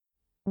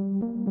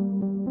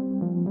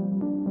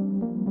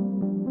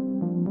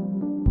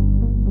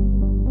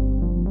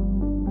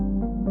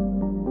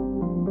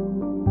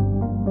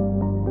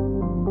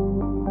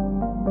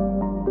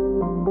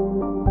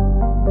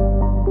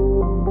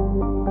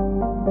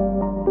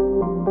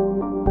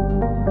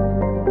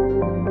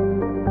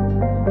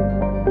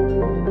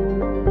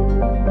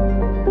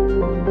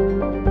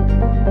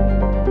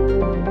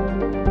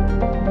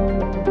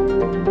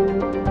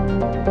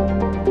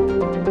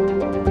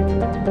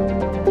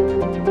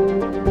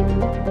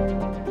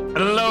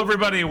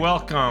everybody.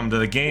 Welcome to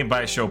the Game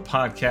by Show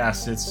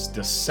podcast. It's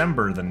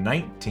December the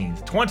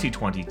 19th,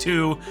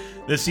 2022.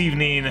 This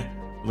evening,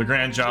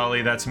 LeGrand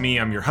Jolly, that's me.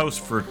 I'm your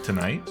host for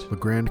tonight.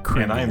 LeGrand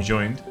Kringle. And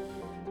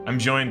I'm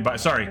joined by,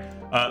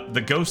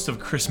 the Ghost of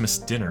Christmas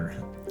Dinner.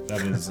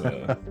 That is,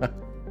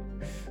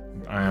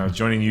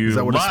 joining you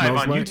live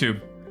on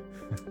YouTube.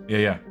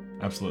 Yeah,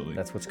 absolutely.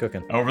 That's what's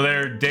cooking. Over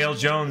there, Dale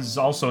Jones,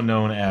 also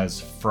known as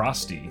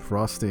Frosty.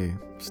 Frosty.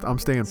 I'm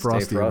staying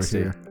Frosty over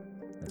here.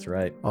 That's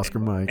right. Oscar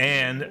Mike.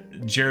 And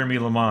Jeremy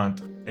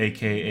Lamont,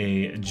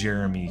 a.k.a.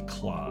 Jeremy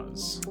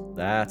Claus.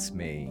 That's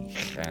me.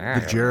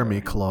 The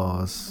Jeremy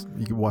Claus.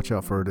 You can watch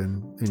out for it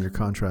in your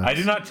contract. I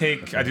do not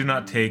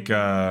take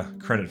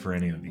credit for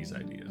any of these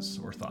ideas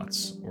or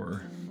thoughts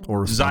or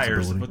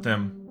desires. Put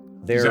them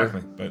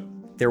but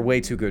they're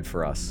way too good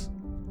for us.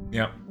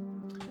 Yep.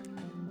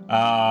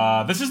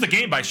 This is the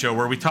Game by Show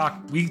where we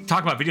talk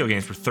about video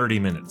games for 30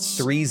 minutes.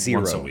 30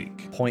 once a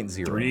week.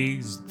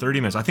 0.0. 30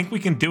 minutes. I think we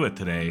can do it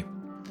today.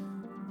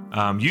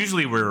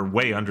 Usually we're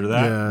way under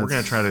that. Yeah, we're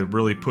going to try to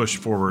really push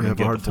forward and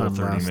get the full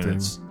 30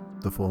 minutes.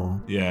 The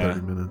full 30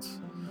 minutes.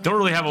 Don't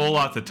really have a whole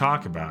lot to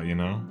talk about, you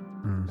know?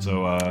 Mm-hmm.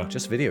 So,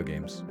 just video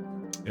games.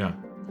 Yeah.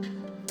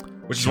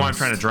 Which is why I'm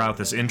trying to draw out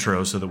this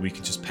intro so that we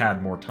can just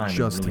pad more time.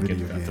 Just and really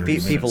video get that 30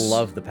 games. People minutes.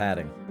 love the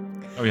padding.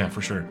 Oh, yeah,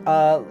 for sure.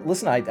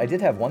 Listen, I did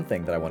have one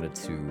thing that I wanted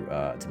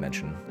to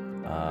mention.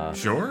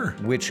 Sure.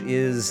 Which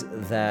is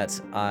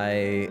that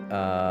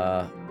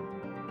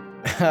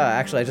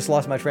actually, I just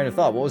lost my train of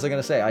thought. What was I going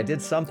to say? I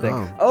did something.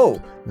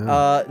 No,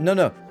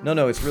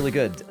 it's really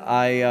good.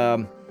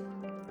 Fuser,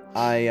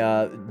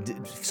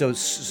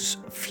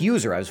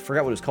 I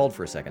forgot what it was called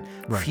for a second.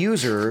 Right.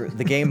 Fuser,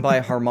 the game by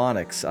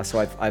Harmonix. So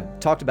I've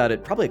talked about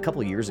it probably a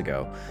couple of years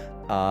ago.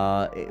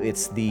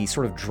 It's the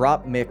sort of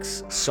drop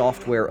mix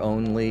software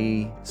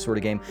only sort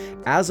of game.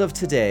 As of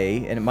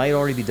today, and it might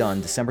already be done,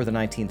 December the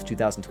 19th,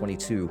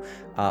 2022,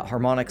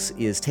 Harmonix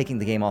is taking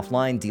the game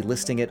offline,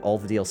 delisting it, all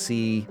the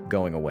DLC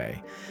going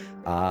away.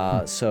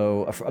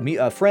 So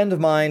a friend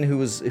of mine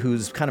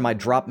who's kind of my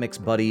drop mix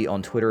buddy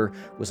on Twitter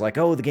was like,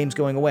 oh, the game's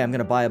going away, I'm going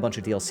to buy a bunch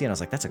of DLC. And I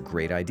was like, that's a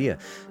great idea.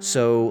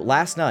 So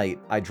last night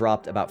I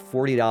dropped about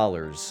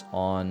 $40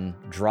 on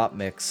drop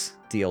mix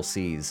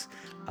DLCs.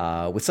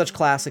 With such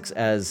classics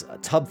as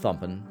Tub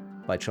Thumpin'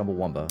 by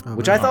Chumbawamba,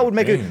 which I thought would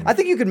make it. I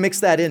think you could mix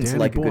that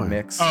into a good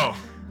mix. Oh,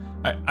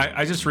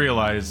 I just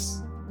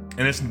realized,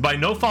 and it's by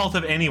no fault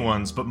of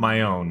anyone's but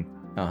my own.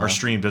 Our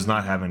stream does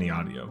not have any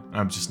audio.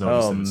 I'm just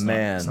noticing. It's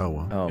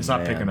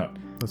not picking up.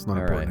 That's not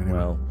all important right. anyway.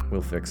 Well,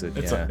 we'll fix it.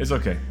 It's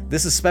okay.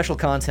 This is special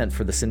content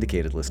for the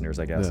syndicated listeners,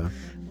 I guess.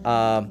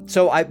 Yeah.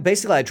 So I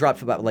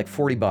dropped about like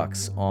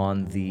 $40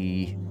 on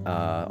the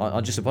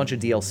on just a bunch of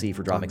DLC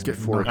for Drop Mix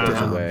before it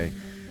goes away.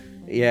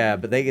 Yeah,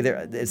 but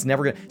it's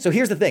never gonna. So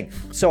here's the thing.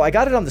 So I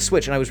got it on the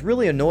Switch, and I was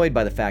really annoyed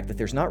by the fact that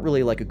there's not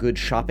really like a good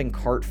shopping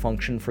cart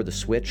function for the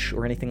Switch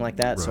or anything like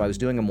that. Right. So I was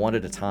doing them one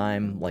at a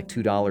time, like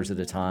 $2 at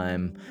a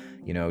time.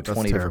 20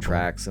 different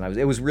tracks, and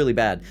it was really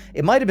bad.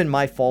 It might have been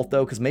my fault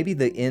though, because maybe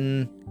the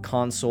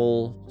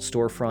in-console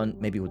storefront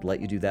maybe would let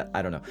you do that.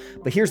 I don't know.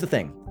 But here's the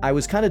thing: I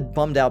was kind of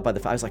bummed out by the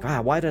fact. I was like,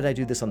 why did I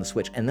do this on the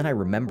Switch? And then I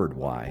remembered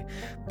why.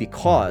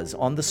 Because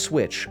on the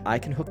Switch, I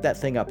can hook that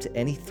thing up to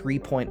any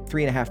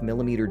 3.5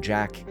 millimeter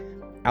jack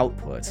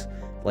output,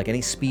 like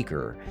any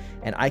speaker,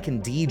 and I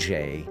can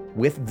DJ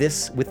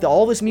with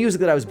all this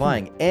music that I was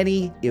buying,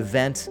 any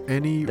event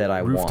that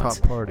I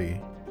want.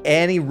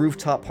 Any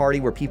rooftop party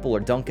where people are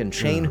dunking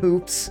chain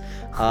hoops.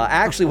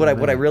 Actually, what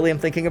I really am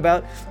thinking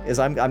about is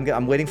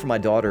I'm waiting for my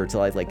daughter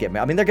to get me.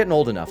 I mean, they're getting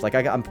old enough. Like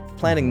I'm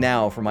planning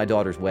now for my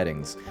daughter's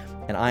weddings,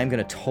 and I'm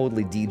gonna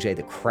totally DJ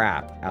the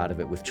crap out of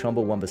it with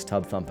Chumbawamba's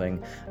Tub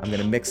Thumping. I'm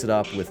gonna mix it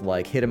up with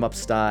like Hit 'Em Up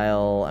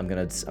Style. I'm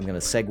gonna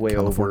segue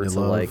over to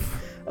like.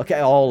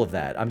 Okay, all of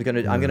that. I'm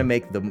gonna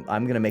make the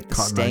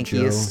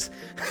stankiest.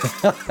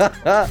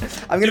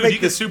 You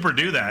could super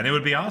do that, and it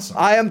would be awesome.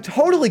 I am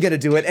totally gonna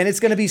do it, and it's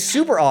gonna be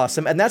super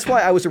awesome. And that's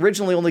why I was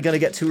originally only gonna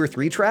get 2 or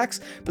 3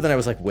 tracks, but then I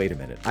was like, wait a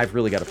minute, I've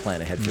really got to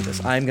plan ahead for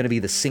this. I'm gonna be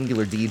the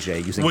singular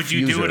DJ using. Would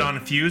you do it on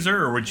Fuser,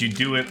 or would you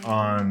do it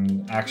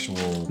on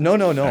actual? No.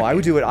 I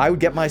would do it. I'd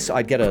get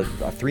a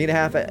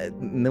 3.5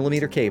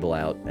 millimeter cable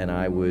out, and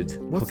I would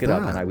hook it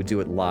up, and I would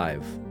do it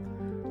live.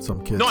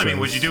 Some kids. No, I mean,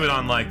 would you do it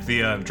on like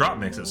the drop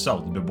mix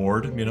itself, the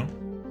board,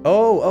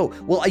 Oh,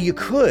 well, you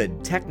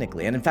could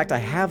technically, and in fact, I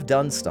have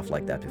done stuff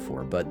like that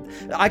before. But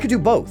I could do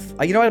both.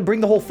 I'd bring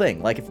the whole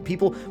thing. Like if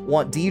people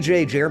want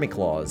DJ Jeremy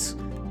Claus,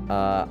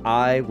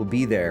 I will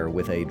be there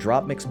with a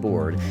drop mix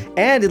board,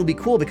 and it'll be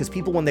cool because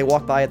people, when they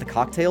walk by at the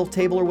cocktail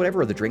table or whatever,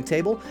 or the drink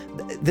table,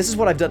 this is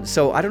what I've done.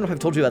 So I don't know if I've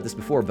told you about this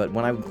before, but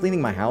when I'm cleaning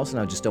my house and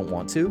I just don't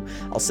want to,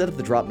 I'll set up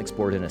the drop mix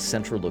board in a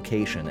central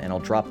location, and I'll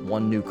drop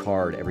one new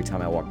card every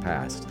time I walk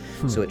past.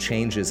 So it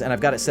changes, and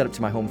I've got it set up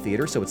to my home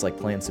theater, so it's like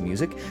playing some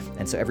music,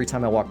 and so every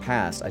time I walk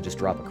past, I just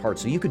drop a card.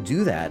 So you could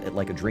do that at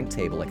like a drink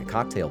table, like a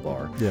cocktail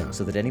bar,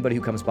 so that anybody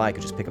who comes by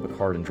could just pick up a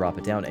card and drop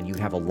it down, and you'd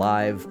have a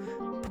live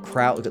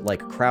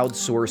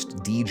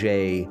crowdsourced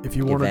DJ. If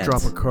you want to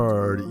drop a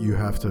card, you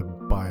have to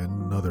buy a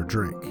another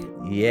drink.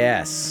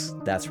 Yes,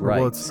 that's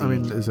right. Well, I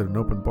mean, is it an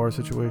open bar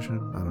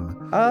situation? I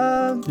don't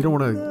know. You don't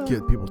want to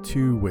get people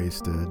too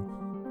wasted,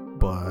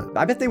 but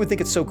I bet they would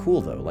think it's so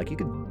cool though. Like you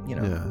could,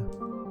 yeah.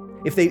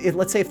 If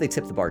let's say if they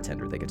tip the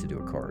bartender, they get to do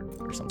a card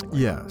or something.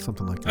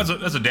 Something like that.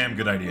 That's a damn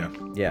good idea.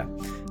 Yeah,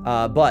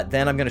 but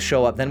then I'm gonna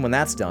show up. Then when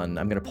that's done,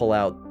 I'm gonna pull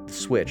out the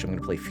Switch. I'm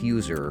gonna play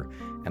Fuser,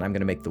 and I'm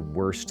gonna make the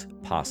worst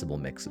possible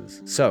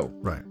mixes. So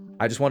right.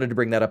 I just wanted to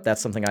bring that up. That's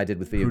something I did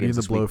with video games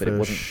this week, but it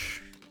wasn't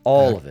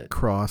all of it.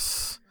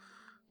 Cross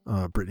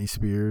Britney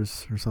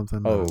Spears or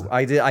something. Oh,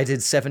 I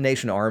did Seven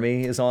Nation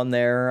Army is on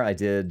there. I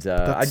did.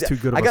 That's too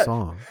good of a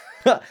song.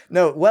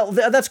 No, well,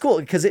 that's cool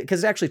because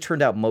it actually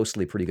turned out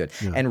mostly pretty good.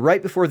 Yeah. And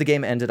right before the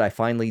game ended, I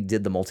finally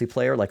did the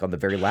multiplayer. Like on the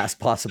very last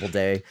possible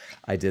day,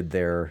 I did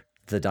the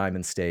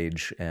diamond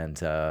stage and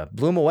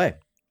blew them away.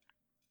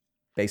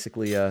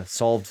 Basically,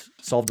 solved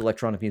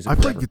electronic music. I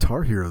played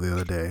Guitar Hero the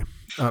other day.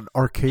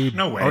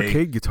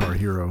 Arcade Guitar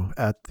Hero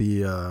at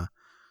the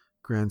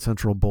Grand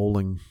Central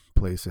Bowling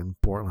place in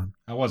Portland.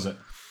 How was it?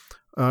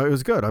 It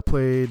was good. I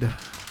played.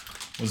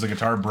 Was the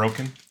guitar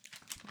broken?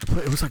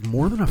 It was like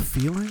More Than a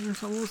Feeling or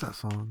something. What was that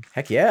song?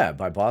 Heck yeah,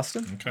 by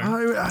Boston. Okay.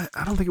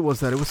 I don't think it was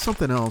that. It was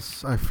something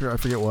else. I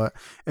forget what.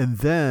 And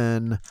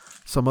then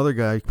some other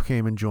guy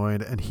came and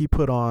joined, and he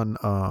put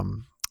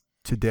on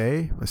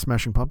Today by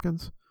Smashing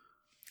Pumpkins.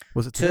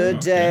 Was it Today?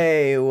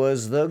 Today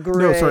was the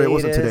greatest. No, sorry, it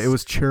wasn't Today. It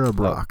was Cherub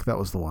Rock. That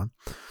was the one.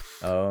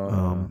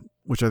 Oh.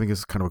 Which I think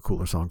is kind of a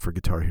cooler song for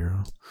Guitar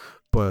Hero.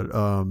 But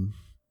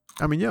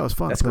I mean, yeah, it was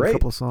fun. That's I played great. a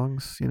couple of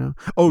songs,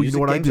 Oh, you know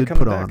what I did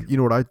put on? You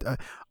know what I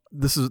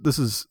this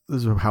is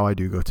how I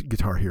do go to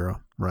Guitar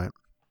Hero, right?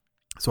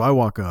 So I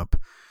walk up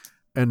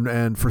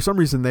and for some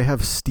reason they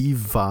have Steve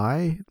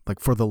Vai, like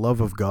For the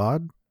Love of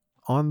God,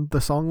 on the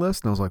song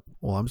list. And I was like,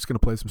 well, I'm just going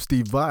to play some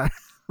Steve Vai.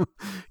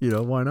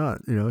 Why not?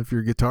 If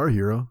you're a Guitar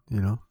Hero,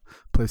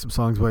 play some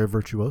songs by a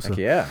virtuoso. Heck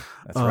yeah,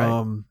 that's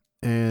right.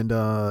 And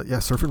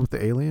Surfing with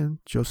the Alien,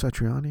 Joe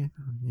Satriani,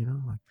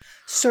 like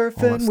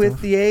Surfing with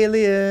the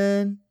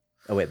Alien.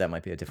 Oh wait, that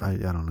might be a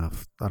different. I don't know.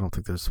 I don't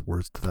think there's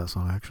words to that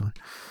song actually.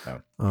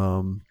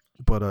 Oh.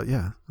 But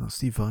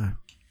Steve Vai,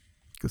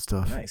 good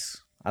stuff.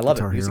 Nice. I love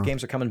Guitar it. Music Hero.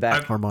 games are coming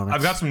back. Harmonics.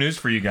 I've got some news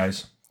for you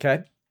guys.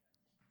 Okay.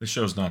 This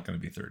show's not going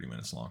to be 30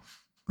 minutes long.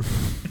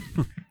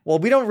 Well,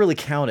 we don't really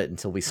count it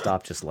until we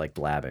stop just like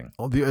blabbing.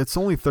 Well, it's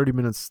only 30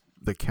 minutes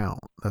that count.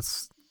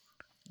 That's.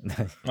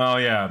 Oh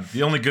yeah,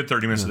 the only good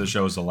 30 minutes of the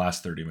show is the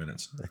last 30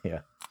 minutes.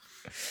 Yeah.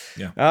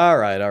 Yeah. All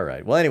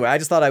right. Well, anyway, I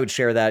just thought I would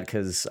share that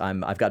because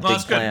I've got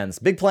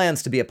big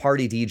plans to be a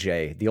party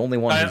DJ. The only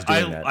one who's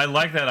doing that. I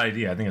like that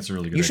idea. I think it's a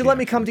really good. You should let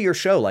me come to your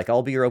show. Like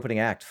I'll be your opening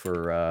act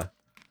for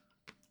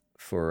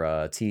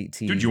T.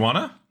 Dude, you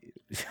wanna?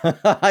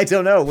 I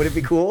don't know. Would it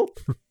be cool?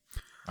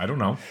 I don't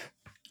know.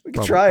 We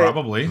could try it.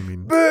 Probably.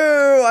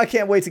 Boo! I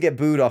can't wait to get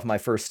booed off my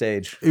first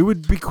stage. It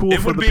would be cool.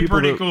 It would be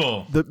pretty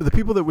cool. The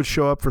people that would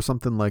show up for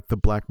something like the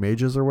Black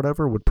Mages or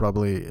whatever would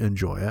probably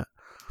enjoy it.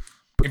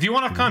 If you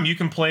want to come, you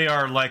can play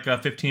our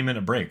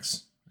 15-minute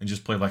breaks and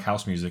just play like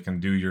house music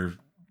and do your.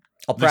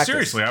 I'll practice.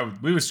 Seriously,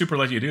 we would super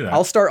let you do that.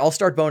 I'll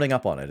start boning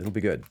up on it. It'll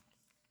be good.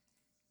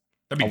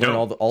 That'd be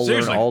dope. I'll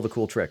learn all the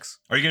cool tricks.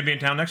 Are you going to be in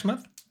town next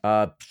month?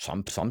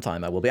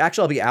 Sometime I will be.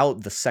 Actually, I'll be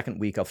out the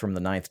second week from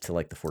the 9th to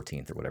like the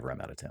 14th or whatever.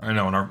 I'm out of town. I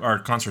know, and our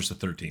concert's the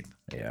 13th.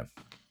 Yeah.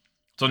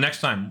 So next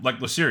time,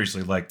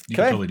 seriously, you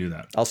can totally do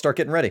that. I'll start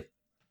getting ready.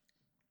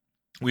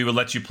 We would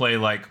let you play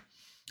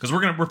because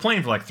we're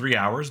playing for 3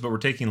 hours, but we're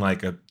taking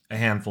a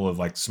handful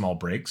of small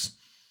breaks.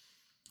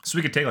 So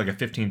we could take a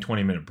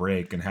 15-20 minute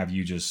break and have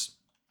you just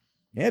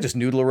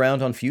noodle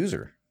around on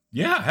Fuser.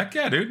 Yeah, heck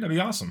yeah, dude. That'd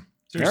be awesome.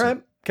 Seriously. All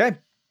right. Okay.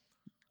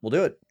 We'll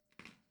do it.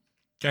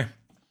 Okay.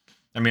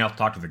 I mean, I'll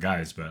talk to the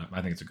guys, but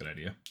I think it's a good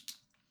idea.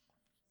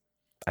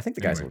 I think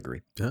the guys will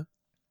agree. Yeah.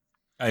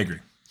 I agree.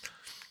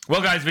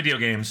 Well, guys, video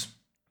games.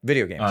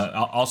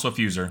 Also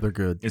Fuser. They're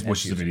good.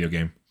 Which is a video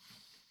game.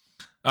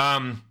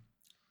 I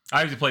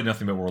actually played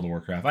nothing but World of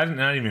Warcraft. I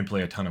didn't even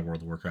play a ton of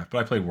World of Warcraft, but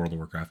I played World of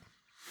Warcraft.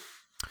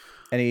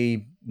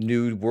 Any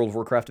new World of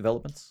Warcraft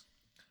developments?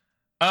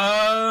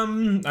 I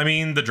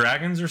mean, the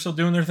dragons are still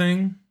doing their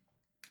thing.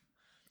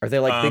 Are they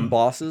big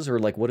bosses, or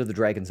what do the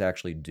dragons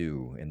actually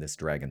do in this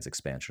dragons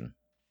expansion?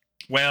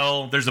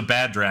 Well, there's a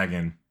bad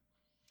dragon,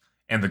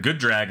 and the good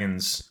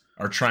dragons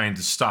are trying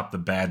to stop the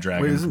bad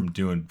dragon from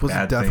doing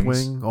bad things.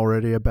 Was Deathwing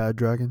already a bad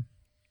dragon?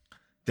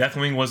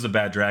 Deathwing was the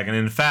bad dragon.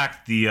 In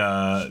fact, the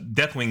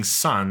Deathwing's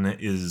son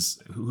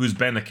who's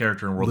been a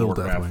character in World of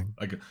Warcraft,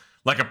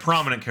 like a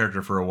prominent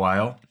character for a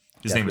while.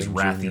 His name is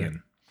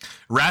Rathian.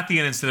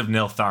 Rathian instead of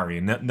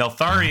Neltharion.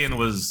 Neltharion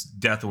was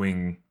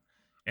Deathwing,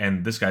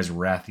 and this guy's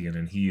Rathian,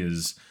 and he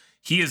is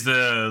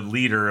the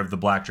leader of the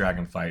Black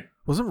Dragon fight.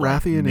 Wasn't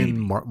Rathian in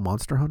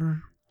Monster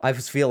Hunter? I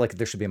just feel like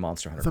there should be a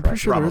Monster Hunter. I'm pretty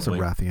sure there is a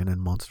Rathian in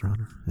Monster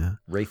Hunter. Yeah,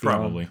 Raytheon.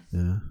 Probably.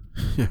 Yeah,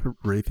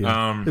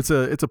 Raytheon. It's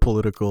a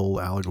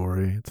political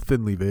allegory. It's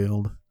thinly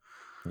veiled.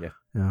 Yeah,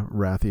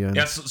 Rathian.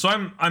 Yes. So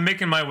I'm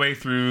making my way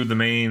through the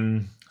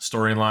main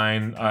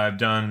storyline. I've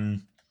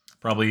done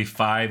probably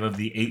 5 of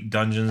the 8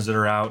 dungeons that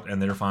are out, and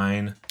they're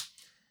fine.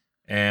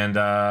 And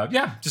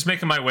just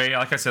making my way.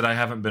 Like I said, I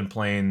haven't been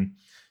playing.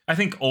 I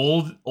think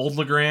old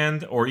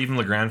Legrand or even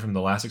Legrand from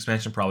the last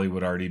expansion probably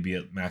would already be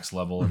at max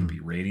level and be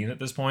radiant at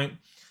this point.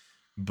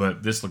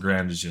 But this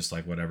Legrand is just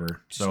like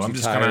whatever. So I'm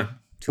just kind of...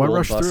 Why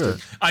rush through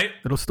it?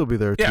 It'll still be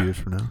there 2 years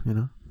from now, you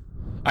know?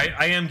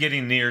 I am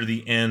getting near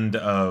the end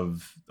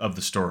of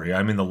the story.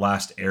 I'm in the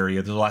last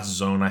area, the last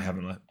zone I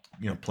haven't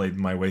played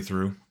my way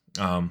through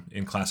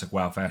in classic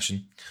WoW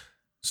fashion.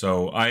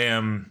 So I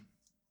am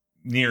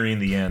nearing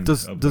the end.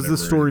 Does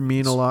this story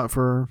mean a lot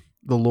for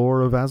the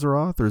lore of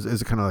Azeroth, or is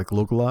it kind of like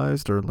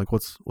localized, or like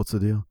what's the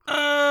deal?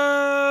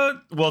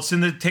 Well,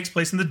 it takes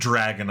place in the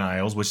Dragon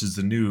Isles, which is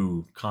the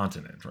new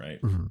continent,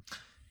 right? Mm-hmm.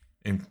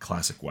 In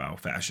classic WoW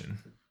fashion.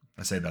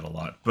 I say that a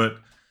lot, but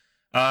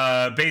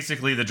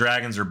basically the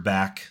dragons are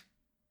back,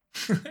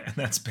 and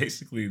that's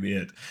basically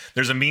it.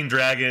 There's a mean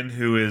dragon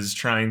who is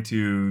trying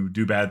to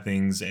do bad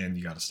things, and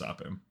you got to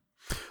stop him.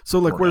 So,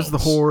 like, where's the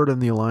Horde and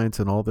the Alliance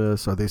and all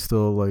this? Are they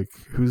still like,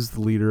 who's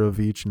the leader of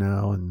each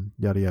now, and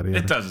yada yada yada?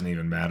 It doesn't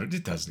even matter.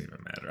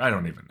 I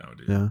don't even know,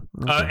 dude. Yeah.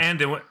 Okay.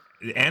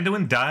 Did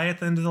Anduin die at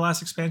the end of the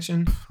last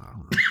expansion?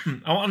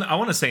 I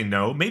want to say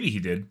no. Maybe he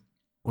did.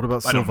 What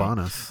about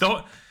Sylvanas?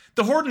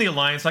 The Horde and the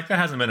Alliance, like, that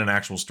hasn't been an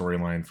actual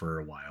storyline for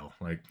a while.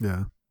 Like,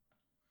 yeah,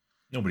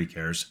 nobody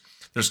cares.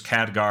 There's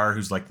Khadgar,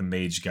 who's like the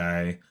mage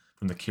guy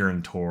from the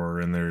Kirin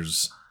Tor, and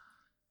there's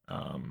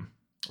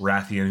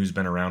Rathian, who's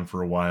been around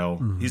for a while.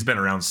 Mm-hmm. He's been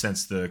around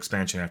since the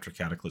expansion after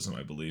Cataclysm,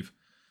 I believe.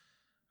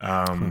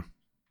 So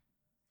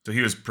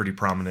he was pretty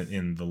prominent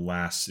in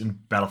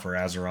Battle for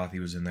Azeroth. He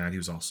was in that. He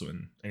was also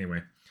in...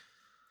 Anyway.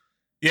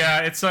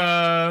 Yeah, it's...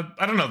 I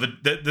don't know.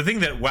 The thing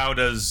that WoW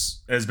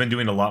has been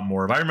doing a lot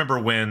more of... I remember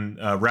when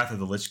Wrath of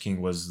the Lich King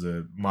was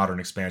the modern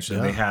expansion.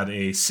 Yeah. They had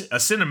a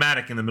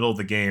cinematic in the middle of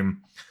the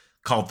game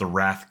called the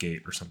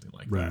Wrathgate or something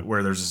like that,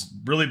 where there's this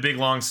really big,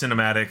 long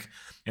cinematic,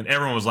 and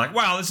everyone was like,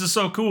 wow, this is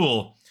so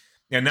cool.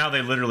 And now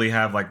they literally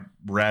have like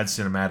rad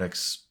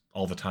cinematics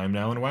all the time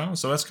now in WoW.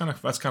 So that's kind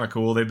of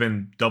cool. They've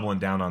been doubling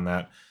down on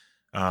that,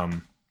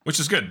 which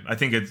is good. I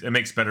think it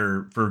makes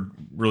better for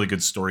really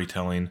good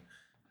storytelling.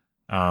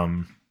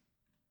 But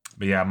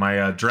yeah,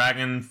 my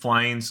dragon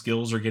flying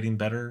skills are getting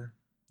better.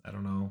 I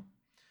don't know.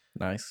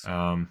 Nice.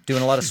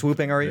 Doing a lot of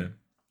swooping, are you? Yeah,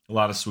 a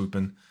lot of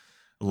swooping.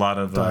 A lot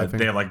of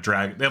they have like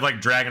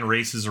dragon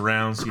races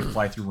around, so you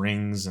fly through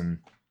rings, and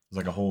there's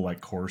like a whole like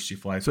course you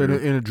fly through.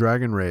 So in a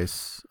dragon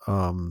race,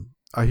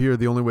 I hear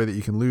the only way that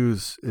you can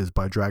lose is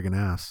by dragon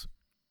ass.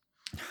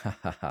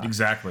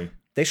 Exactly.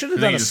 They should have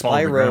done a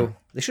Spyro.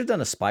 They should have done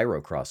a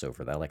Spyro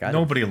crossover. That like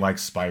nobody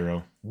likes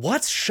Spyro.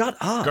 What? Shut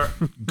up.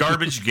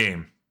 Garbage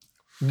game.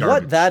 Garbage.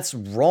 What? That's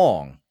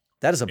wrong.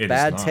 That is a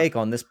bad take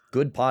on this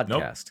good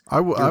podcast.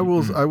 Nope. I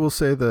will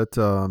say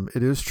that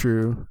it is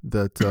true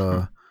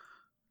that.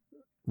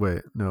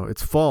 Wait, no,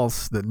 it's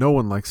false that no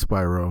one likes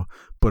Spyro,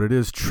 but it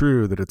is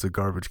true that it's a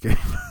garbage game.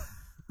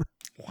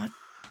 What?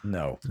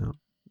 No.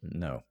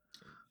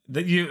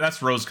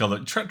 That's rose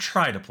colored.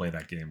 Try to play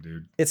that game,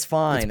 dude. It's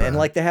fine. And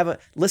like there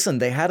was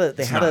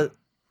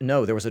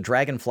a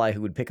dragonfly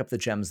who would pick up the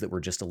gems that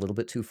were just a little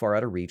bit too far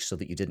out of reach so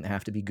that you didn't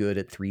have to be good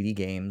at 3D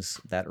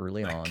games that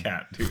early on.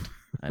 Cat, dude.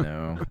 I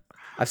know.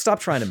 I've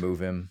stopped trying to move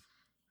him.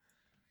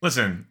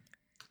 Listen,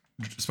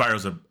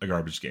 Spyro's a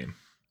garbage game.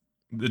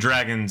 The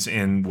dragons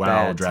in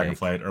WoW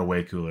Dragonflight are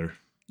way cooler.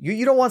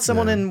 You don't want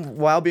someone in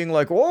WoW being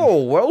like,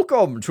 oh,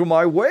 welcome to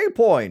my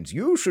waypoint.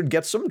 You should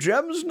get some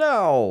gems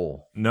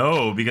now.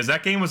 No, because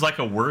that game was like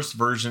a worse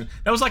version.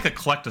 That was like a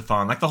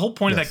collectathon. Like the whole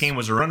point of that game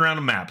was to run around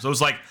a map. So it was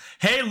like,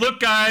 hey,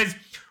 look, guys,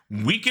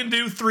 we can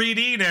do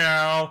 3D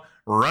now.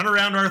 Run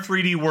around our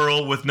 3D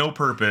world with no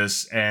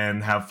purpose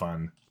and have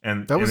fun.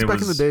 And that was back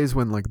in the days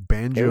when like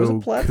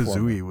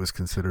Banjo-Kazooie was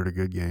considered a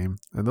good game.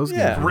 And those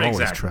games were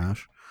always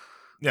trash.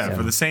 Yeah,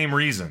 for the same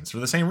reasons.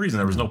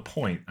 There was no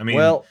point. I mean,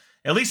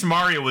 at least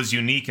Mario was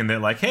unique in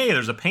that, like, hey,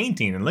 there's a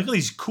painting, and look at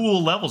these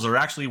cool levels that are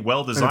actually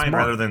well designed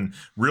rather than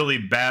really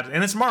bad.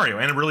 And it's Mario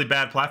and a really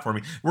bad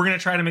platforming. We're gonna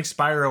try to make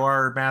Spyro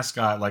our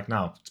mascot. Like,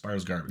 no,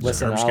 Spyro's garbage.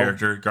 Garbage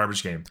character,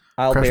 garbage game.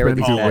 I'll bear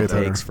these bad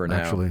takes for now.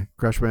 Actually,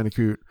 Crash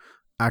Bandicoot,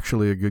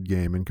 actually a good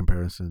game in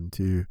comparison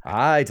to.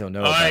 I don't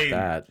know about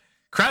that.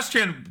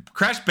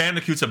 Crash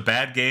Bandicoot's a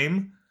bad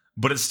game.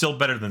 But it's still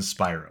better than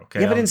Spyro.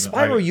 Okay? Yeah, but in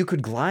Spyro, you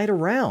could glide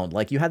around.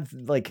 Like, you had,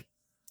 like,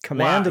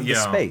 command of the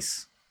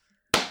space.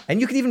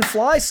 And you could even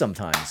fly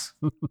sometimes.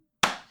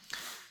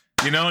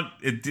 You know,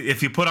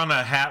 if you put on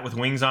a hat with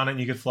wings on it and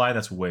you could fly,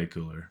 that's way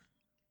cooler.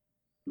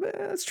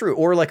 That's true.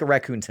 Or, like, a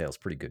raccoon tail's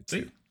pretty good,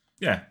 too. See?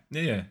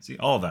 Yeah. See,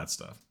 all that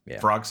stuff. Yeah.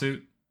 Frog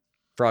suit.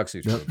 Frog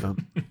suit's really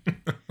good.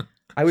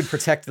 I would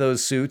protect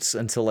those suits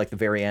until like the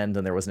very end,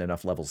 and there wasn't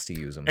enough levels to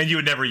use them. And you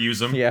would never use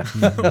them. Yeah,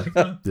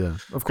 yeah,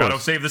 of course. Gotta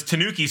save this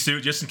Tanuki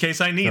suit just in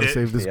case I need it.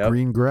 Save this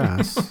green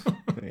grass.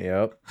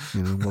 Yep.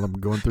 You know, while I'm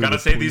going through. Gotta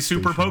save these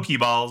super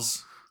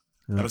Pokeballs.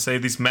 Yep. Gotta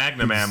save these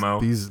Magnum ammo.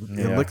 These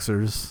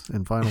elixirs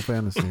in Final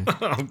Fantasy.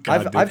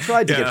 I've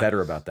tried to get better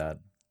about that.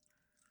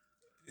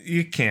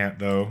 You can't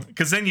though,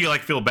 because then you like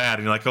feel bad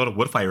and you're like, oh,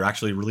 what if I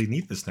actually really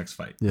need this next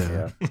fight?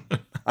 Yeah.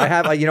 I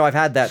have, I've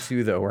had that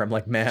too though, where I'm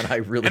like, man, I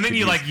really. And then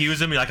you like use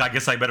them. You're like, I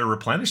guess I better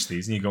replenish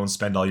these, and you go and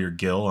spend all your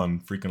gil on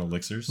freaking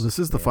elixirs. Well, this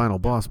is the final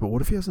boss, but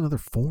what if he has another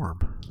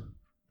form?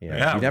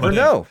 Yeah, you never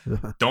know.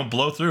 Don't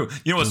blow through.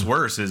 You know what's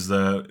worse is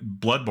the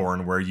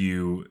Bloodborne, where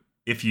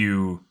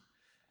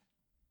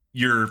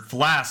your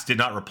flask did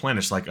not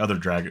replenish like other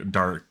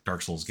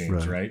Dark Souls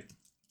games, right?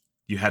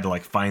 You had to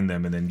like find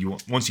them, and then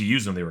once you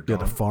use them, they were gone. You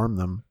had to farm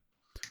them.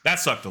 That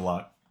sucked a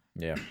lot.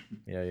 Yeah.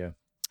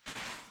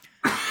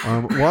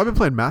 Well, I've been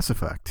playing Mass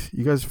Effect.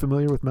 You guys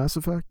familiar with Mass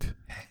Effect?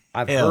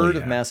 I've heard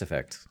of Mass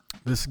Effect.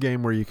 This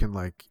game where you can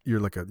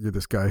you're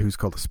this guy who's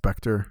called a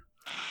Spectre.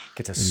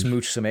 Get to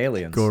smooch some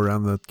aliens. Go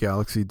around the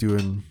galaxy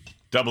doing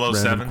 007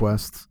 random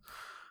quests.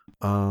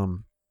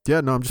 I'm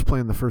just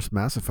playing the first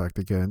Mass Effect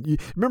again. You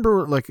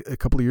remember like a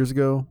couple of years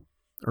ago?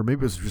 Or maybe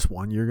it was just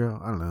 1 year ago.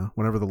 I don't know.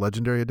 Whenever the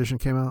Legendary Edition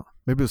came out.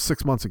 Maybe it was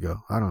 6 months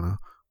ago. I don't know.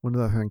 When did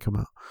that thing come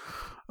out?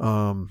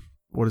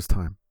 What is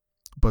time?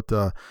 But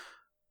I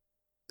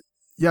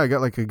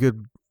got like a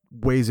good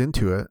ways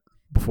into it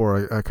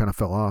before I kind of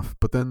fell off.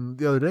 But then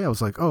the other day I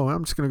was like, oh,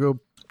 I'm just going to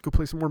go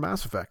play some more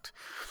Mass Effect.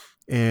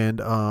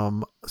 And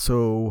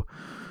so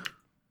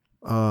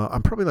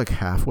I'm probably like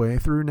halfway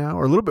through now,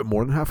 or a little bit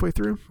more than halfway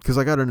through, because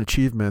I got an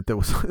achievement that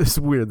was it's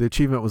weird. The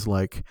achievement was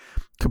like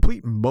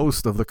complete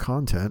most of the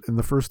content in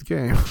the first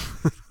game.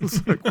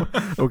 It's like,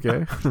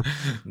 okay,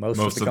 most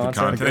of the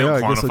content. Yeah,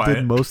 I guess I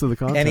did most of the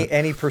content.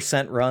 Any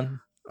percent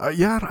run? I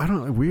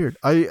don't know. Weird.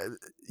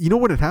 You know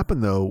what had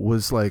happened though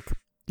was like,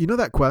 you know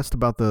that quest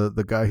about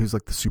the guy who's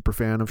like the super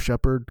fan of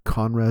Shepard,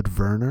 Conrad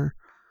Werner.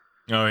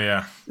 Oh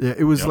yeah. Yeah,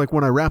 it was like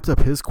when I wrapped up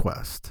his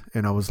quest,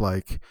 and I was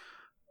like.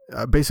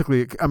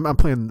 Basically, I'm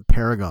playing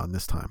Paragon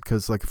this time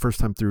because like the first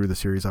time through the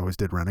series I always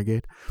did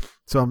Renegade,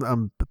 so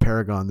I'm the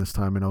Paragon this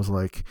time, and I was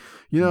like,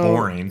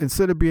 boring.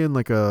 Instead of being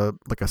like a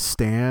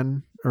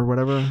stan or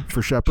whatever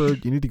for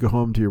Shepard, you need to go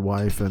home to your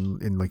wife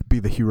and like be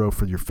the hero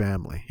for your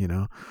family,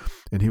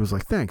 And he was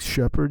like, "Thanks,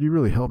 Shepard, you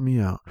really helped me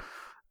out."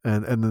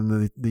 And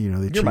then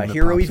you're my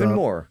hero even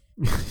more.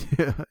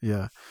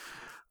 yeah.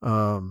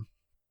 So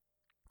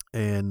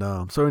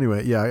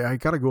anyway, I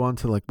got to go on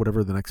to like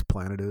whatever the next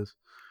planet is.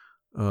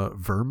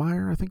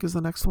 Vermeer, I think, is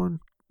the next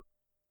one.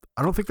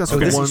 I don't think that's the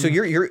one. So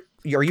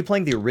are you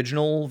playing the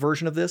original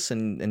version of this,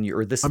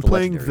 or this? I'm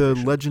playing the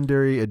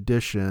Legendary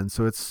Edition,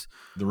 so it's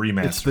the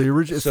remaster. It's the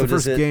original. It's the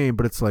first game,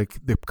 but it's like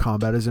the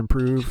combat is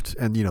improved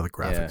and the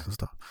graphics and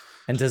stuff.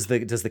 And does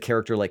the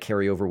character like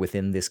carry over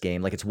within this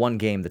game? Like it's one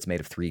game that's made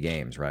of 3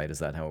 games, right? Is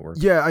that how it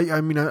works? Yeah, I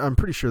mean, I'm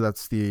pretty sure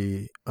that's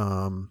the.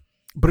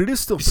 But it is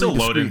still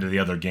load into the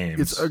other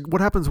games. It's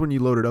what happens when you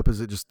load it up is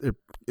it's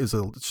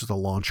just a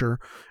launcher,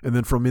 and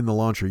then from in the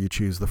launcher you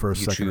choose the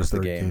first, second, or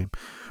third game.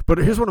 But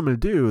here's what I'm going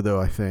to do,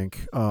 though. I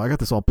think I got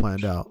this all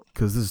planned out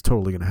because this is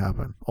totally going to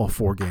happen. All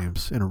 4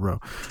 games in a row.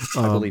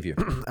 I believe you.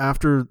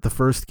 After the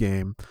first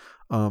game,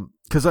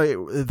 because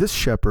this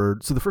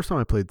Shepard. So the first time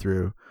I played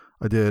through,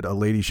 I did a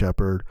Lady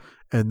Shepard.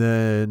 And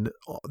then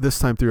this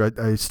time through,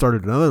 I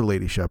started another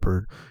Lady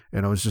Shepard,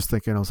 and I was just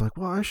thinking, I was like,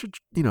 well, I should,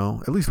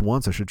 at least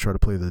once I should try to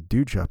play the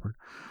Dude Shepard.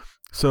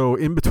 So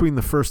in between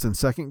the first and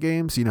second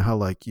games, you know how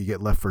like you get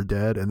Left 4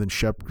 Dead, and then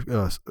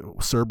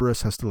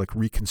Cerberus has to like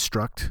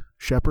reconstruct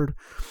Shepard.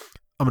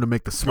 I'm gonna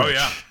make the switch. Oh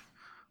yeah,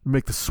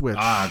 make the switch.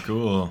 Ah,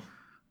 cool.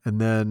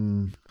 And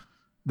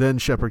then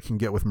Shepard can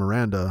get with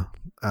Miranda,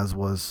 as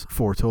was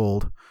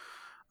foretold,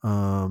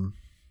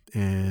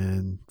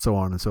 and so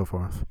on and so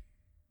forth.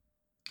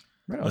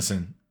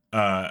 Listen,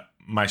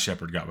 my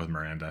Shepard got with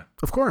Miranda.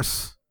 Of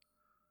course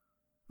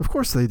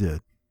they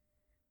did.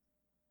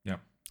 Yeah,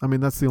 I mean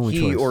that's the only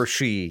choice. He or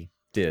she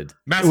did.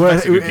 Mass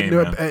Effect's a good game,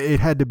 man. It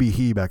had to be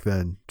he back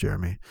then,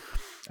 Jeremy.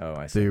 Oh,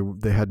 I see.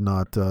 They had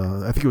not.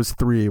 I think it was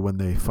 3 when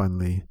they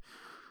finally,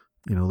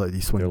 let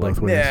you swing both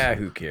ways. Yeah,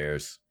 who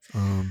cares?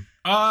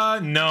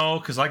 No,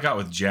 because I got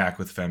with Jack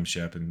with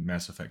FemShep and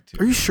Mass Effect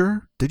 2. Are you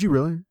sure? Did you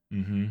really?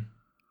 Mm-hmm.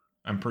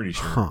 I'm pretty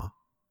sure. Huh.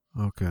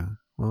 Okay.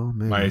 Well,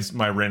 maybe.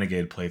 My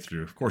Renegade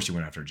playthrough. Of course you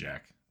went after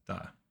Jack.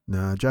 Duh.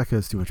 Nah, Jack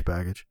has too much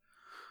baggage.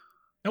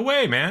 No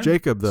way, man.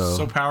 Jacob, though.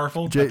 So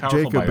powerful. Jacob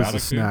is a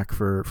snack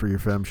for your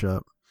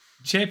FemShep.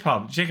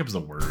 Jacob's the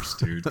worst,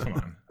 dude. Come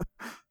on.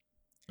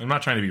 I'm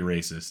not trying to be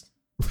racist,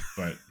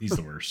 but he's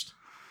the worst.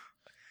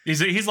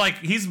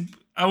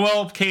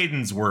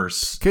 Caden's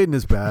worse. Caden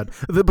is bad.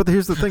 But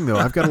here's the thing, though.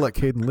 I've got to let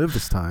Caden live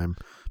this time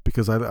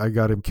because I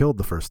got him killed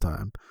the first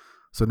time.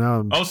 So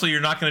now so you're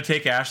not going to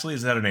take Ashley?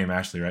 Is that her name,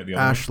 Ashley, right?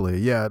 Ashley,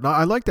 yeah. No,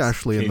 I liked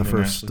Ashley in the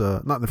first,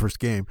 not in the first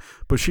game,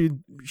 but she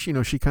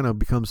kind of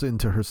becomes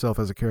into herself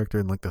as a character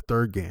in like the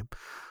third game.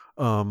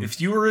 If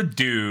you were a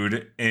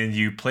dude and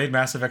you played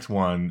Mass Effect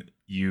 1,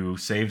 you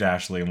saved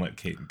Ashley and let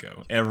Caden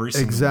go. Every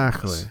single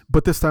exactly.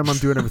 But this time I'm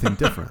doing everything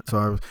different.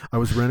 So I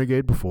was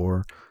Renegade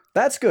before.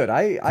 That's good.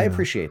 I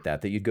appreciate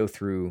that you'd go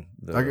through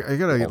the I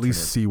gotta at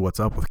least see what's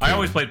up with Caden. I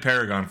always played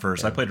Paragon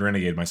first. Yeah. I played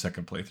Renegade my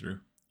second playthrough.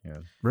 Yeah.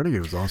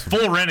 Renegade was awesome.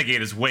 Full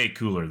Renegade is way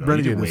cooler though.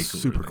 Renegade way is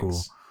super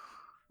cool.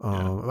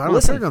 Yeah.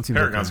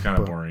 Paragon's kind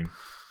of boring.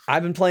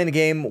 I've been playing a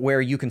game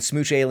where you can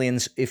smooch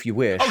aliens if you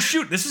wish. Oh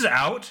shoot, this is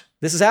out?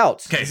 This is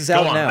out. Okay, this is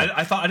out now.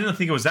 I didn't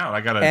think it was out.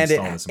 I gotta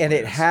install this. And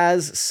it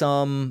has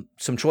some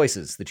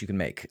choices that you can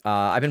make.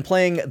 I've been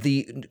playing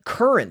the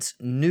current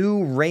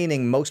new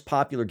reigning most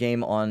popular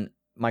game on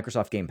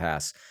Microsoft Game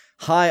Pass,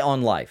 High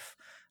on Life,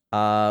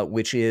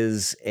 which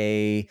is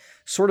a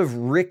sort of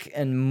Rick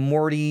and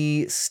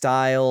Morty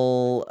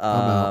style.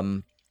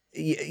 No.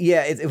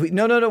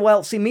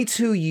 Well, see, me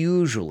too.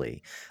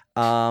 Usually.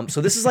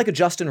 So this is like a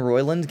Justin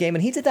Roiland game,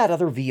 and he did that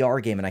other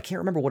VR game, and I can't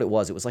remember what it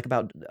was. It was like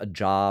about a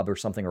job or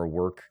something, or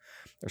work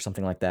or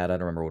something like that. I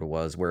don't remember what it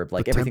was, where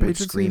like everything would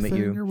scream at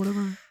you or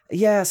whatever.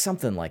 Yeah,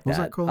 something like that. What's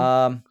that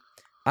called?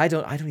 I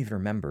don't even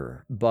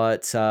remember,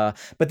 but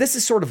this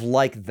is sort of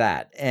like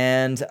that.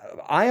 And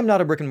I am not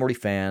a Rick and Morty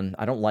fan.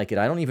 I don't like it.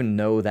 I don't even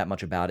know that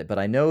much about it, but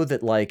I know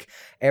that like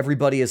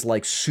everybody is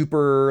like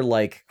super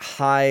like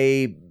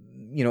high,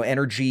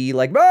 energy,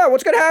 like,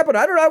 what's going to happen?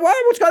 I don't know.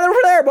 What's going on over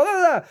there? Blah,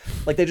 blah, blah.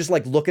 Like they just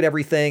like look at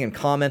everything and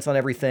comment on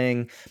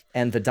everything.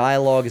 And the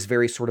dialogue is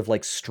very sort of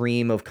like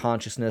stream of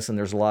consciousness. And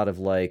there's a lot of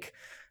like,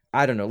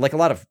 I don't know, like a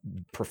lot of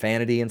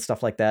profanity and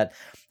stuff like that.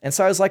 And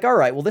so I was like, all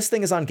right, well, this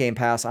thing is on Game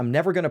Pass. I'm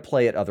never going to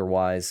play it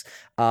otherwise.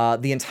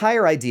 The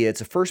entire idea,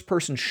 it's a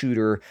first-person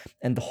shooter,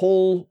 and the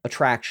whole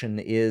attraction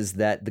is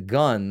that the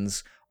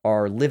guns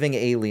are living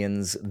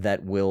aliens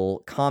that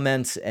will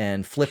comment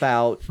and flip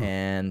out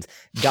and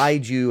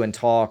guide you and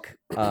talk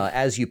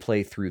as you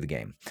play through the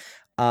game.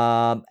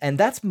 And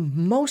that's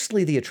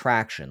mostly the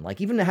attraction.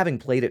 Like, even having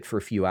played it for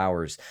a few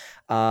hours,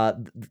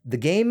 the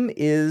game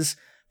is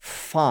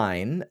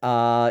fine.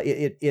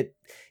 It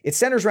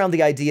centers around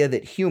the idea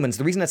that humans,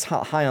 the reason it's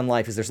high on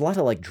life is there's a lot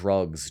of like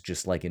drugs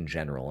just like in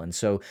general. And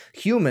so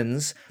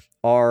humans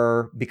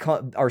are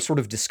sort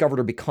of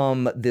discovered or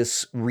become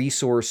this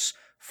resource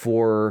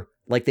for,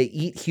 like, they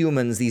eat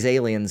humans, these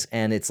aliens,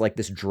 and it's like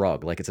this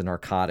drug, like it's a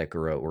narcotic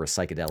or a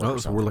psychedelic. Oh,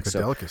 so we're like a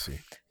delicacy.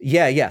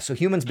 Yeah. So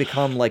humans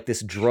become like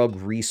this drug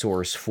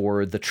resource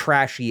for the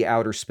trashy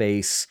outer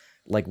space,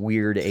 like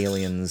weird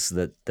aliens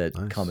that nice.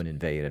 Come and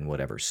invade and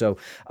whatever. So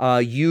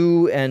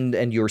you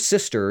and your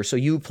sister, so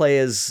you play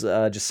as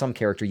just some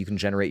character, you can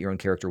generate your own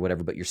character or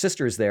whatever, but your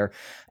sister is there,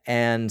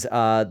 and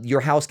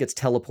your house gets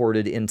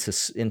teleported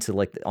into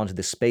like onto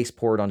this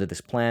spaceport, onto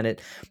this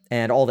planet,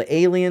 and all the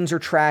aliens are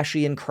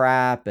trashy and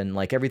crap, and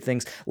like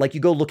everything's like,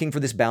 you go looking for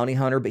this bounty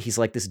hunter, but he's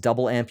like this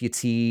double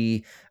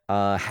amputee,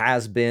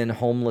 has been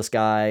homeless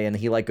guy, and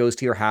he like goes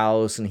to your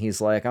house and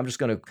he's like, I'm just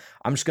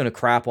gonna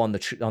crap on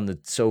the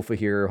sofa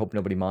here, hope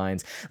nobody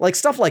minds, like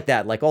stuff like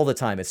that, like all the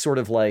time. It's sort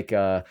of like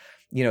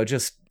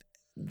just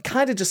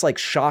kind of just like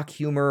shock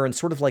humor and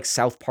sort of like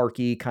South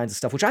Parky kinds of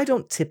stuff, which I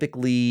don't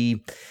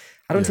typically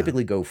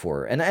go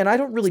for, and I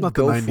don't really go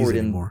for it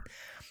anymore.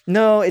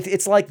 No,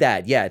 it's like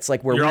that. Yeah, it's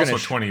like where you're also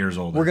 20 years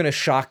old. We're gonna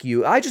shock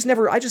you. I just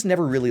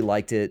never really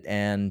liked it,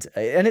 and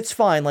it's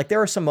fine. Like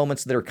there are some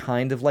moments that are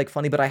kind of like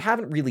funny, but I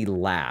haven't really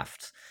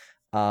laughed.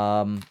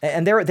 And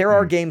there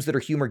are games that are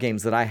humor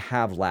games that I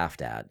have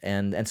laughed at,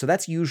 and so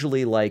that's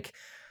usually like,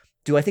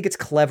 do I think it's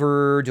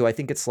clever? Do I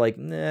think it's like,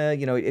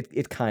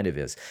 it kind of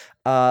is.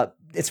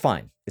 It's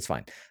fine.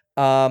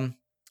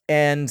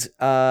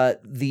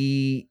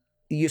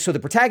 So the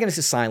protagonist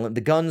is silent.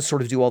 The guns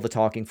sort of do all the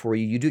talking for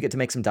you. You do get to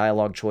make some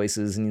dialogue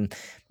choices, and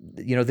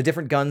the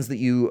different guns that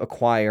you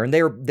acquire, and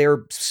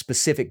they're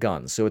specific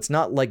guns. So it's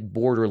not like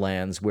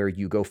Borderlands where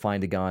you go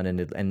find a gun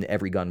and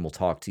every gun will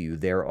talk to you.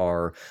 There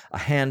are a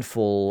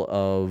handful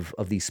of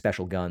these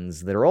special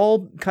guns that are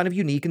all kind of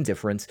unique and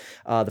different.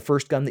 The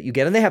first gun that you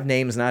get, and they have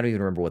names, and I don't even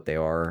remember what they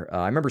are.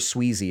 I remember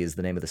Sweezy is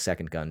the name of the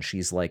second gun.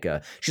 She's like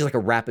a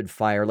rapid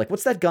fire. Like,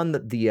 what's that gun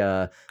that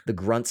the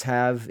grunts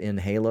have in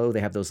Halo? They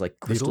have those like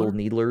crystal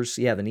needlers.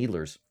 Yeah, the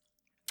needlers.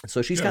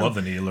 So she's kind of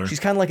the needler. She's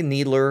kind of like a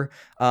needler,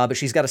 but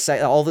she's got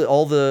all the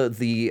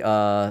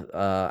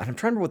I'm trying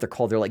to remember what they're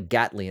called. They're like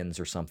Gatlians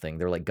or something.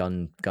 They're like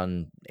gun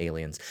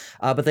aliens,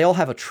 but they all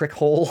have a trick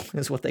hole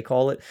is what they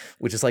call it,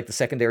 which is like the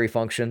secondary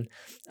function.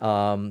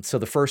 So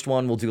the first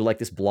one will do like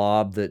this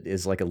blob that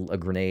is like a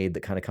grenade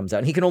that kind of comes out,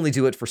 and he can only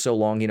do it for so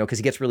long, because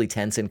he gets really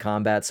tense in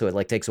combat, so it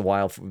like takes a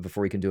while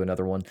before he can do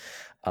another one.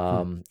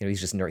 He's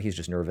just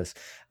nervous.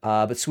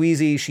 But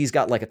Sweezy, she's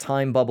got like a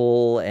time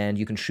bubble, and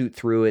you can shoot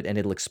through it, and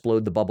it'll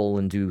explode the bubble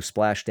and do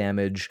splash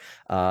damage.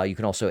 You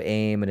can also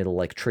aim, and it'll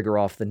like trigger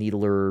off the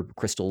needler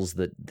crystals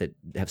that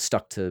have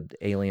stuck to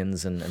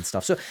aliens and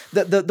stuff. So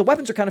the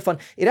weapons are kind of fun.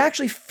 It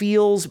actually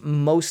feels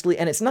mostly,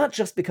 and it's not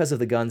just because of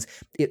the guns,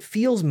 it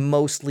feels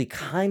mostly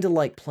kind of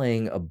like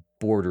playing a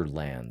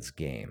Borderlands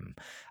game,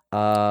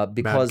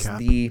 because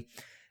the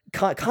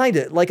kind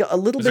of like a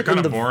little bit. Is it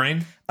kind of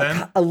boring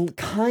then?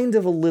 Kind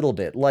of a little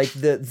bit like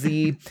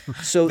the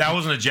so that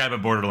wasn't a jab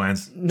at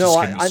Borderlands. No,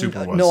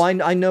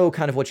 I know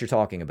kind of what you're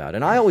talking about,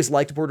 and I always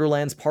liked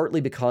Borderlands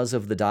partly because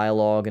of the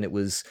dialogue, and it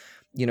was.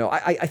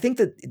 I think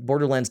that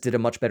Borderlands did a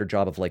much better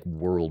job of like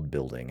world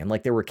building, and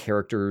like there were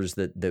characters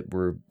that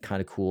were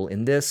kind of cool.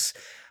 In this,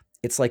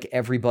 it's like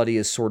everybody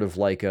is sort of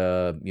like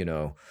a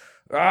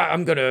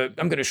I'm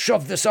gonna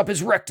shove this up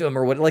his rectum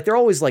or what. Like they're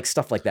always like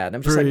stuff like that, and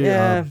I'm just Very, like,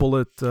 yeah.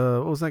 Bullet.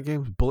 What was that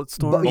game?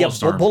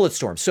 Bulletstorm.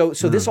 Bulletstorm.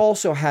 So this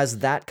also has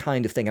that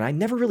kind of thing, and I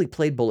never really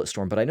played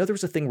Bulletstorm, but I know there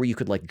was a thing where you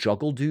could like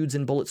juggle dudes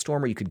in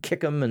Bulletstorm, where you could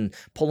kick them and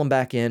pull them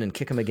back in and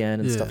kick them again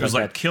and stuff like that. It was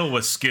like kill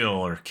with skill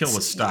or kill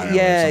with style.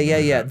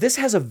 Yeah. This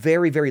has a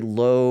very, very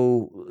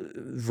low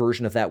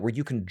version of that where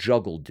you can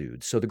juggle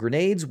dudes. So the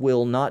grenades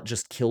will not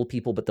just kill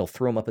people, but they'll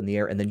throw them up in the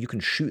air, and then you can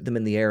shoot them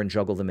in the air and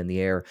juggle them in the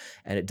air,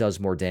 and it does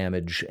more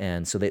damage.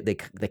 And so they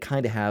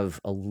kind of have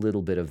a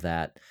little bit of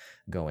that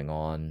going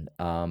on,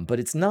 but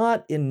it's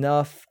not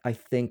enough, I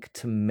think,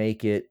 to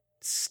make it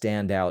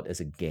stand out as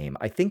a game.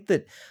 I think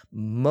that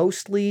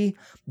mostly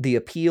the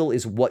appeal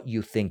is what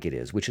you think it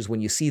is, which is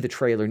when you see the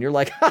trailer and you're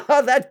like,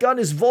 haha, that gun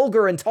is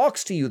vulgar and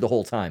talks to you the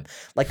whole time.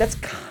 Like that's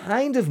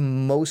kind of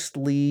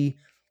mostly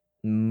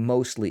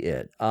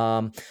it.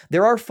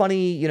 There are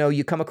funny,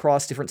 you come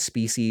across different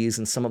species,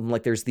 and some of them,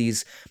 like there's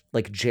these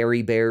like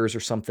Jerry bears or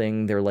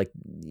something. They're like,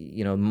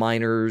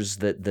 miners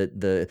that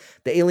the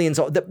aliens,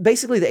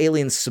 basically the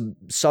aliens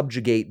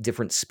subjugate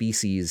different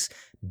species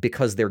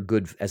because they're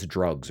good as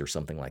drugs or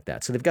something like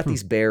that. So they've got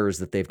these bears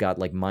that they've got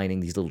like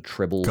mining these little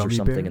tribbles or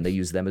something, bears? And they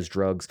use them as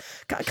drugs.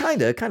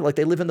 Kind of like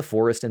they live in the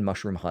forest in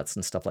mushroom huts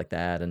and stuff like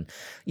that. And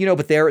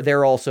but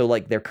they're also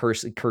like they're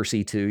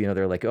cursy too.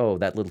 They're like, oh,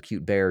 that little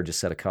cute bear just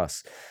said a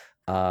cuss.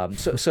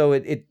 So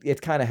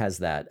it kind of has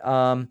that.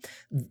 Well,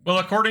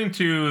 according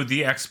to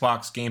the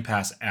Xbox Game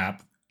Pass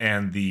app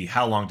and the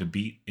How Long to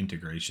Beat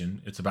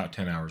integration, it's about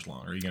 10 hours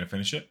long. Are you going to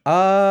finish it?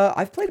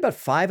 I've played about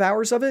 5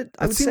 hours of it.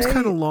 It seems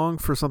kind of long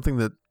for something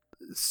that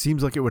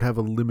seems like it would have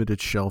a limited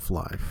shelf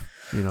life.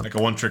 Like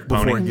a one-trick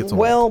pony. It gets old.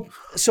 Well,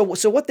 so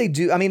what they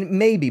do, I mean,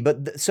 maybe,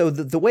 but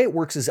the way it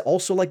works is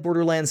also like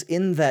Borderlands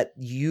in that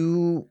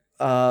you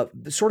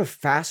sort of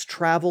fast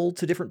travel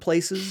to different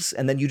places,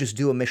 and then you just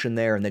do a mission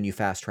there, and then you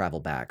fast travel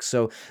back.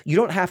 So you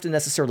don't have to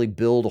necessarily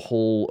build a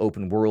whole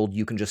open world.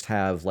 You can just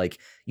have like,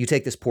 you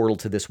take this portal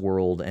to this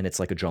world, and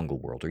it's like a jungle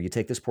world, or you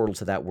take this portal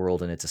to that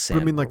world, and it's a sand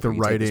world. I mean, like the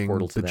writing,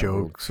 the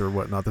jokes, or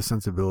whatnot, the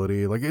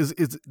sensibility. Like, does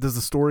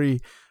the story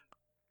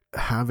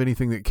have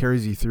anything that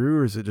carries you through,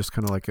 or is it just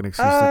kind of like an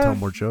excuse to tell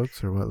more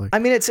jokes, or what? Like, I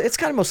mean, it's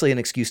kind of mostly an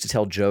excuse to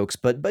tell jokes,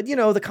 but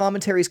the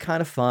commentary is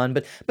kind of fun.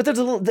 But there's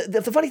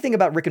the funny thing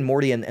about Rick and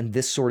Morty and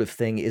this sort of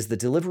thing is the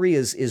delivery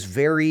is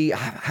very,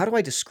 how do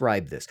I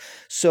describe this?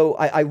 So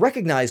I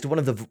recognized one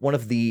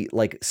of the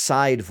like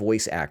side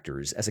voice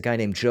actors as a guy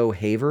named Joe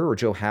Haver,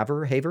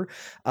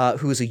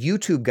 who is a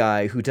YouTube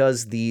guy who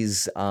does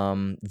these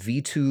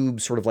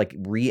VTube sort of like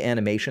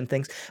reanimation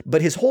things.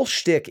 But his whole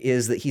shtick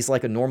is that he's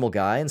like a normal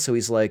guy, and so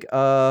he's like,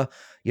 I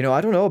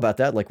don't know about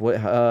that. Like, what,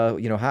 how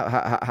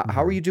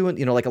are you doing?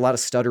 Like a lot of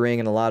stuttering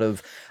and a lot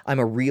of, I'm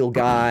a real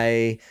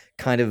guy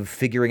kind of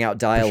figuring out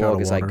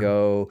dialogue as I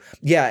go.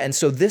 Yeah. And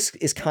so this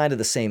is kind of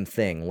the same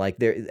thing. Like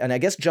and I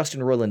guess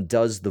Justin Roiland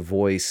does the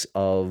voice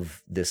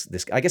of this,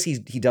 I guess he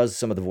does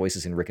some of the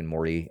voices in Rick and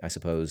Morty, I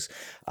suppose.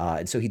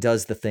 And so he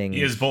does the thing.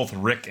 He is both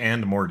Rick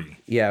and Morty.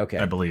 Yeah. Okay.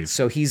 I believe.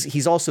 So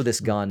he's also this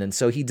gun. And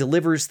so he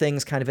delivers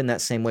things kind of in that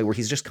same way where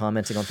he's just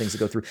commenting on things that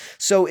go through.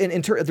 So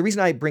the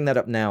reason I bring that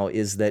up now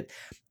is that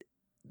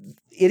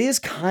it is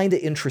kind of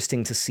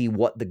interesting to see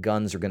what the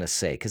guns are going to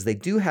say, because they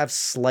do have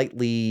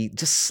slightly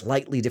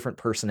different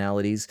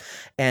personalities.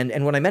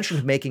 And when I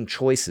mentioned making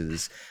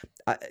choices,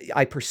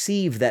 I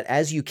perceive that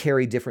as you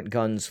carry different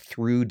guns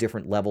through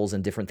different levels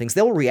and different things,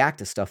 they'll react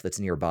to stuff that's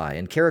nearby,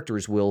 and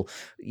characters will,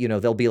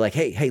 they'll be like,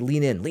 hey,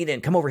 lean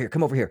in, come over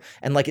here.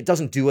 And like, it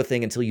doesn't do a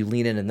thing until you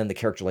lean in, and then the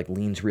character like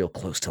leans real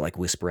close to like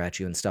whisper at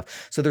you and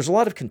stuff. So there's a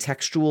lot of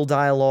contextual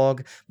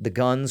dialogue. The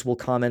guns will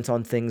comment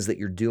on things that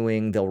you're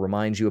doing. They'll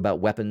remind you about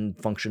weapon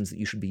functions that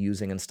you should be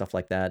using and stuff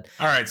like that.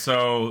 All right.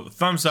 So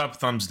thumbs up,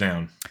 thumbs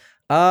down.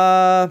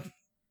 I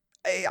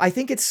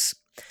think it's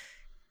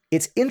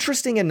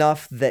interesting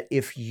enough that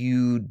if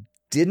you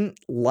didn't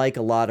like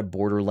a lot of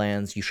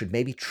Borderlands, you should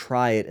maybe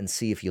try it and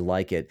see if you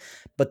like it.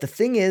 But the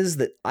thing is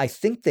that I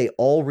think they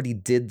already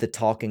did the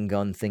talking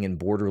gun thing in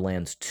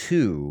Borderlands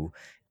 2,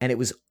 and it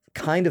was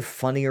kind of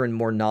funnier and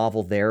more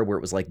novel there, where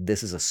it was like,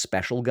 this is a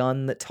special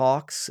gun that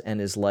talks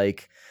and is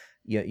like,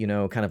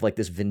 kind of like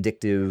this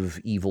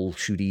vindictive, evil,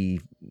 shooty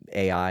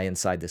AI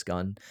inside this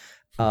gun.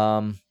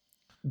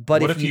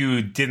 But what if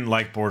you didn't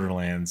like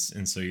Borderlands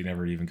and so you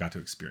never even got to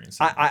experience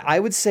it? I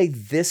would say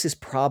this is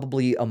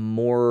probably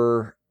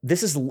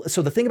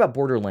so the thing about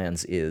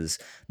Borderlands is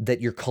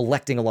that you're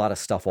collecting a lot of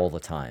stuff all the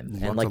time.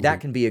 And like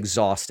that can be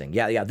exhausting.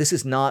 Yeah. This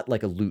is not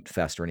like a loot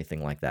fest or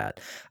anything like that.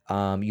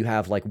 You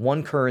have like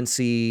one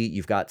currency,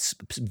 you've got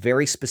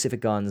very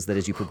specific guns that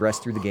as you progress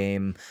through the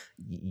game,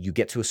 you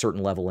get to a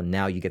certain level and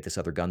now you get this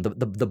other gun.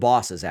 The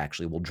bosses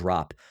actually will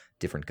drop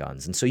different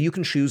guns. And so you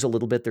can choose a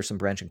little bit. There's some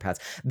branching paths.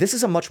 This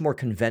is a much more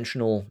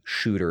conventional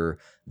shooter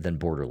than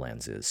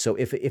Borderlands is. So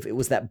if it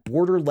was that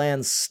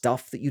Borderlands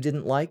stuff that you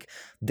didn't like,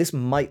 this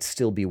might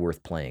still be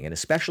worth playing. And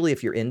especially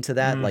if you're into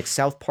that, like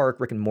South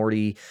Park, Rick and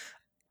Morty,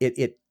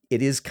 it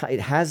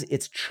has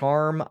its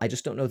charm. I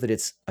just don't know that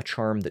it's a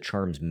charm that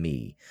charms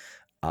me.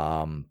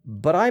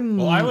 But I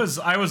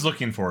was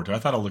looking forward to it. I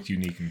thought it looked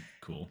unique and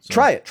cool. So.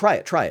 Try it.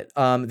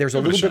 There's a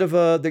little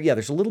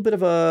bit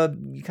of a,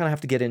 you kind of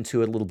have to get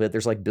into it a little bit.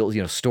 There's like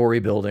story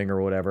building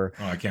or whatever.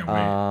 Oh, I can't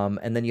wait.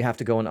 And then you have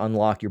to go and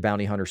unlock your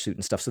bounty hunter suit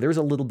and stuff. So there's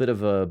a little bit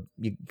of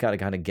you got to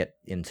kind of get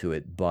into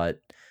it,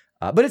 but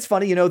it's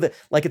funny, that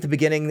like at the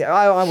beginning,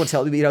 I won't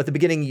tell you, at the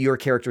beginning, your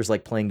character is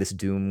like playing this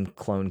Doom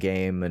clone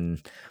game,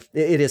 and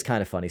it is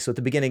kind of funny. So at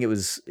the beginning, it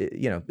was,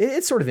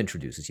 it sort of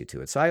introduces you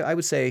to it. So I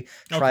would say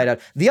try it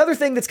out. The other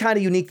thing that's kind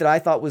of unique that I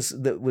thought was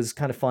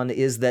kind of fun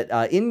is that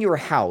in your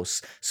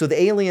house, so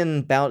the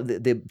alien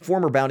the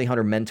former bounty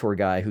hunter mentor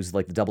guy who's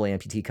like the double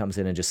amputee comes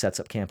in and just sets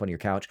up camp on your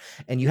couch,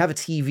 and you have a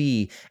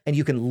TV, and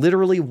you can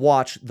literally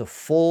watch the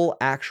full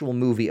actual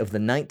movie of the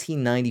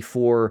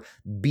 1994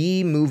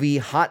 B movie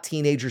Hot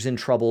Teenagers in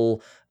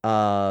Trouble,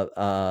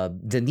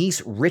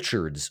 Denise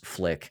Richards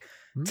flick,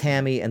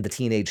 Tammy and the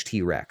Teenage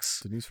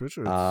T-Rex. Denise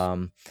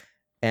Richards.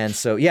 And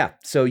so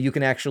you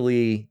can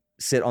actually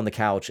sit on the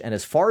couch, and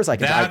as far as I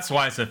can, that's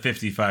why it's a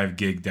 55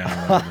 gig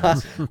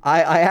download.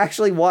 I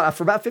actually watched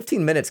for about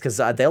 15 minutes because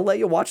they'll let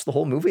you watch the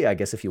whole movie, I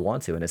guess, if you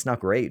want to, and it's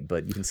not great,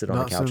 but you can sit on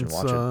the couch and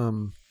watch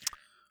it.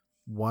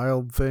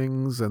 Wild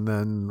Things, and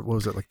then what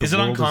was it like? Is it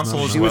on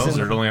console as well?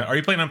 Are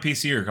you playing on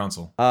PC or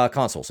console?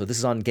 Console. So this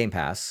is on Game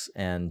Pass,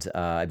 and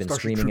I've been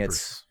streaming it.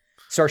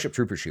 Starship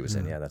Troopers. She was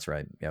in. Yeah, that's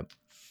right. Yep.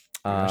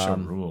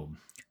 Ruled.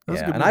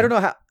 Yeah, and I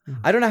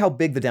don't know how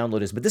big the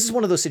download is, but this is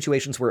one of those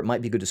situations where it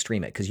might be good to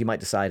stream it because you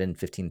might decide in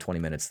 15-20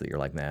 minutes that you're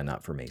like, man,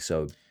 not for me.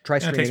 So try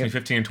streaming it. It takes me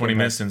 15 20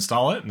 minutes to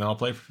install it, and then I'll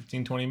play for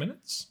 15-20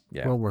 minutes.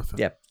 Yeah, well worth it.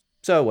 Yeah.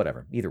 So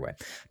whatever, either way.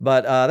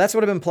 But that's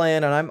what I've been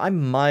playing, and I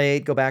might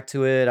go back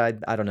to it.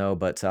 I don't know,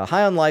 but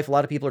High on Life, a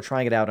lot of people are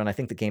trying it out, and I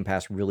think the Game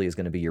Pass really is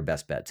going to be your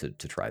best bet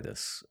to try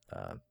this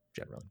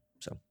generally.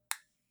 So,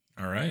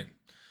 all right.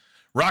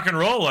 Rock and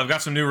roll. I've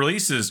got some new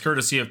releases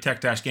courtesy of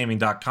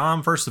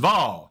tech-gaming.com. First of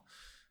all,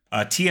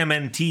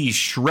 TMNT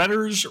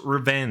Shredder's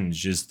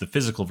Revenge is the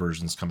physical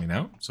version's coming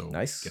out. So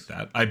nice. Get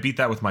that. I beat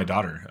that with my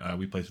daughter.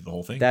 We played through the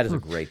whole thing. That is a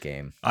great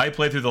game. I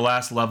played through the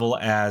last level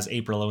as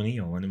April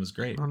O'Neil, and it was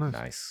great. Oh,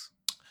 nice.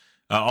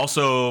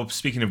 Also,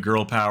 speaking of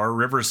girl power,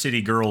 River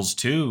City Girls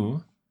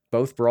 2.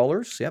 Both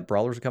brawlers. Yep,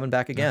 brawlers are coming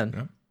back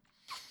again.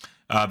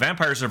 Yeah.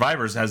 Vampire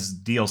Survivors has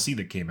DLC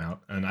that came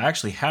out, and I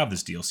actually have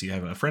this DLC. I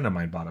have a friend of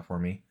mine bought it for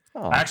me.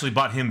 Aww. I actually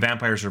bought him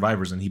Vampire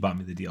Survivors, and he bought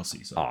me the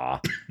DLC. So.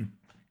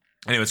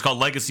 Anyway, it's called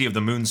Legacy of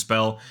the Moon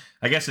Spell.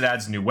 I guess it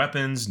adds new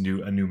weapons,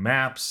 new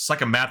maps. It's like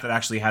a map that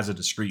actually has a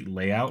discrete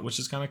layout, which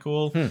is kind of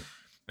cool.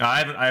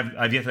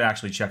 I've yet to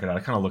actually check it out.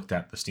 I kind of looked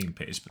at the Steam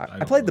page, but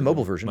I played the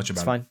mobile version.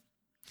 It's fine.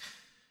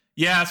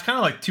 Yeah, it's kind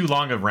of like too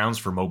long of rounds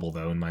for mobile,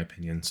 though, in my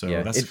opinion. So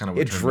that's kind of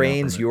what it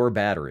drains your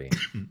battery.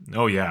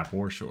 Oh yeah,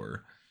 for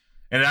sure.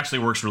 And it actually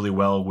works really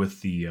well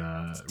with the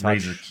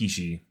Razer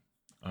Kishi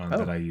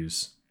that I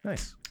use.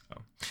 Nice.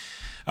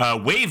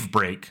 Wave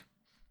Break.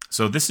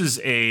 So this is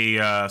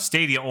a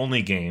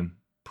Stadia-only game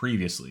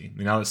previously.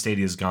 Now that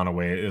Stadia's gone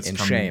away, it's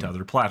coming to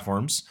other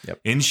platforms. Yep.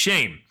 In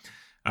shame.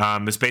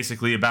 It's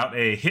basically about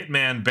a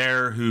hitman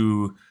bear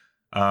who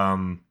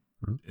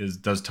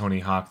does Tony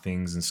Hawk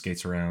things and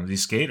skates around. Does he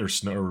skate or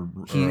snow?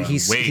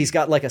 He's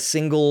got like a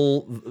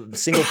single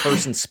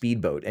person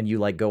speedboat, and you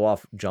like go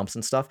off jumps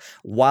and stuff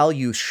while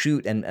you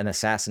shoot and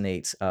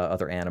assassinate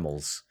other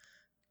animals.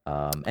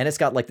 And it's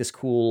got like this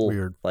cool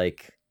weird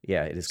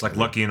Yeah, it is. It's like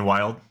Lucky and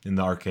Wild in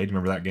the arcade.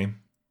 Remember that game?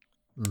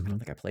 I don't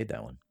think I played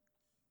that one.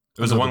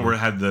 It was the one where it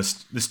had the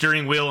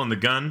steering wheel and the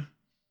gun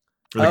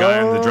for the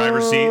guy in the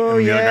driver's seat, and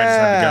the other guy just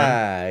had the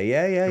gun.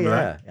 Yeah.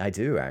 That? I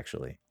do,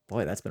 actually.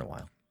 Boy, that's been a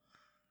while.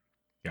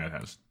 Yeah, it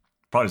has.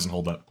 Probably doesn't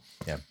hold up.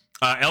 Yeah.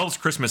 Elle's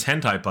Christmas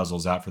Hentai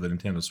Puzzle's out for the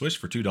Nintendo Switch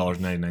for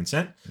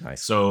 $2.99.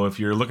 Nice. So if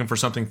you're looking for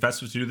something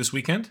festive to do this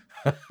weekend,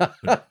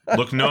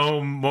 look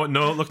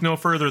no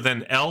further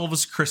than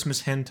Elle's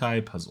Christmas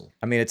Hentai Puzzle.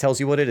 I mean, it tells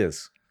you what it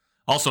is.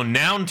 Also,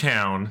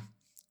 Nountown,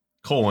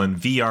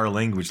 VR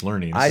language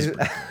learning.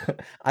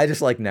 I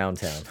just like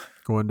Nountown.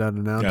 Going down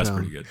to Nountown. Yeah, that's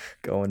pretty good.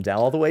 Going down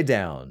all the way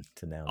down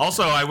to Nountown.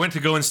 Also, I went to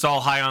go install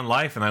High on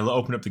Life, and I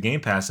opened up the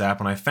Game Pass app,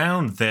 and I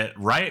found that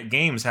Riot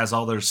Games has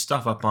all their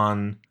stuff up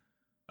on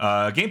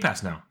Game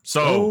Pass now.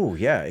 So,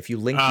 if you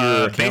link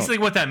your account. Basically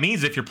what that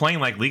means, if you're playing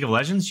like League of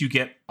Legends, you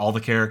get all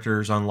the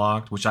characters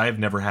unlocked, which I have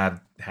never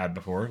had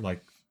before.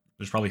 Like,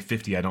 there's probably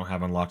 50 I don't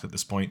have unlocked at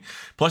this point.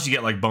 Plus, you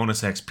get like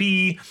bonus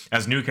XP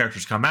as new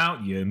characters come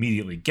out. You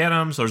immediately get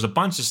them. So there's a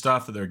bunch of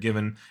stuff that they're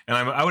given, and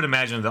I would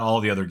imagine that all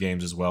the other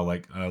games as well,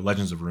 like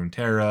Legends of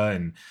Runeterra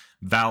and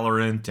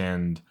Valorant.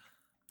 And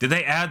did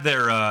they add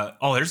their?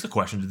 Here's the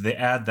question: did they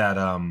add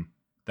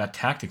that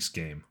tactics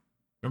game?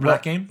 Remember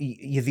that game?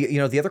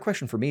 The other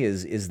question for me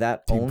is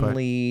that Team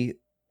only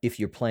if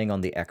you're playing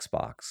on the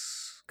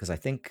Xbox? Because I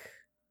think.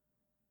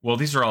 Well,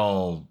 these are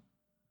all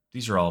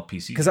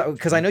PC.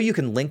 Because I know you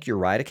can link your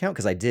Riot account,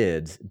 because I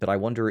did, but I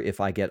wonder if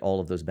I get all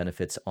of those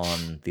benefits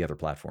on the other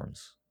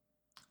platforms,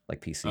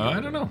 like PC. I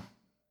don't know.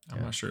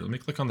 I'm not sure. Let me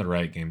click on the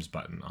Riot Games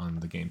button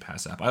on the Game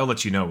Pass app. I'll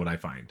let you know what I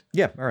find.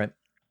 Yeah. All right.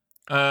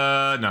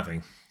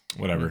 Nothing.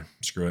 Whatever.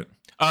 Screw it.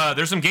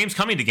 There's some games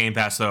coming to Game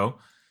Pass, though.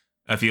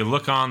 If you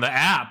look on the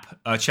app,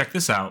 check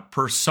this out.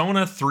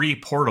 Persona 3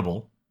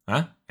 Portable.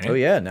 Huh? Oh,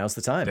 yeah. Now's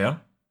the time. Yeah.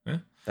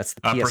 That's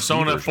the PSP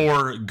Persona version.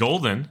 4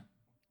 Golden.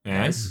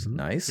 Nice.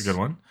 That's a good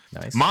one.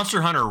 Nice.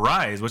 Monster Hunter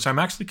Rise, which I'm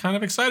actually kind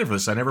of excited for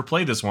this. I never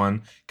played this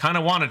one. Kind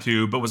of wanted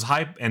to, but was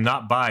hype and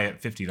not buy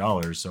it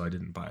 $50, so I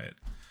didn't buy it.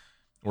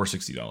 Or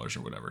 $60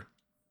 or whatever.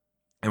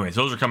 Anyways,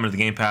 those are coming to the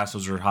Game Pass.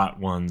 Those are hot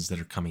ones that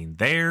are coming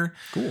there.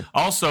 Cool.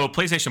 Also,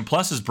 PlayStation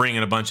Plus is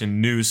bringing a bunch of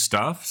new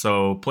stuff.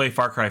 So play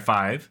Far Cry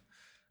 5.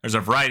 There's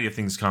a variety of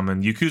things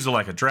coming. Yakuza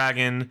Like a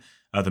Dragon,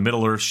 the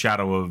Middle-earth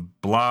Shadow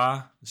of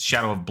Blank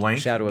Shadow of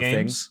games.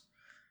 Things.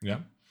 Yeah.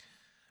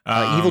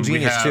 Evil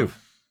Genius 2.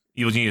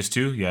 Evil Genius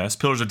 2, yes.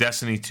 Pillars of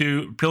Destiny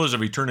 2. Pillars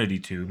of Eternity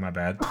 2, my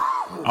bad.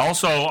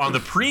 Also, on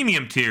the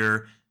premium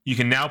tier, you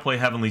can now play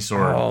Heavenly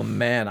Sword. Oh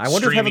man, I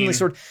wonder if Heavenly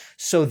Sword.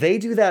 So they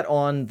do that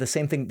on the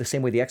same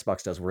way the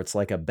Xbox does, where it's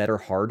like a better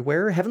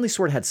hardware. Heavenly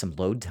Sword had some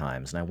load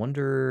times, and I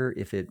wonder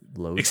if it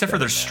loads. Except for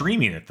they're now.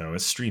 streaming it though.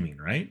 It's streaming,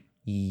 right?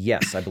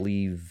 Yes, I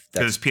believe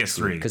that's because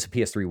PS3. Because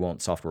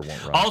PS3 software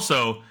won't run.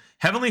 Also,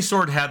 Heavenly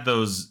Sword had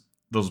those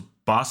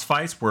boss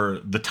fights where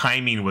the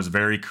timing was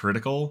very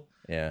critical.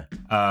 Yeah.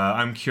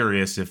 I'm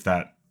curious if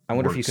that. I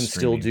wonder if you can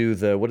still do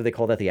what do they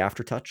call that? The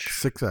aftertouch.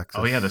 6-axis.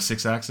 Oh yeah, the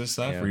 6-axis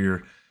stuff where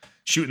you're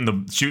shooting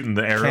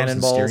the arrows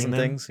cannonballs and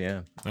things.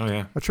 Yeah. Oh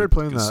yeah. I tried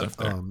playing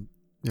that.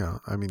 Yeah,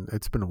 I mean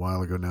it's been a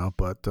while ago now,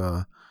 but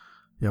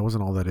yeah, I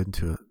wasn't all that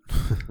into it.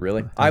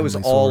 Really? I was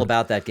all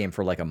about that game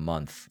for like a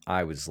month.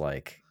 I was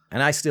like,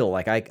 and I still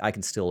like I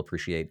can still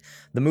appreciate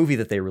the movie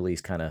that they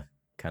released. Kind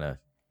of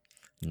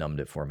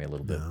numbed it for me a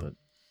little bit, but.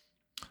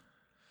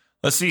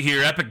 Let's see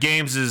here. Epic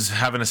Games is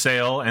having a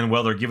sale, and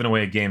they're giving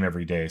away a game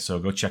every day, so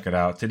go check it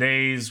out.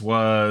 Today's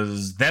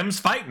was Them's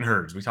Fighting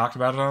Herds. We talked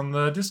about it on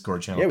the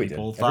Discord channel. Yeah, we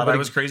People did. thought I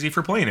was crazy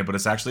for playing it, but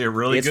it's actually a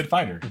really good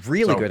fighter.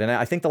 Really good, and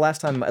I think at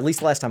least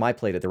the last time I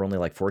played it, there were only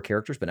like 4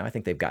 characters, but now I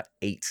think they've got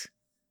 8.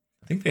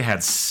 I think they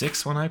had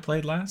 6 when I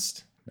played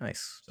last.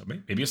 Nice. So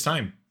maybe it's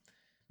time.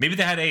 Maybe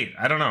they had 8.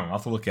 I don't know. I'll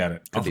have to look at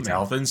it. I'll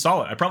have to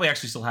install it. I probably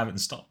actually still have it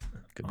installed.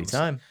 Could be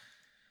time.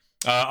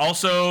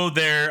 Also,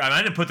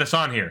 I didn't put this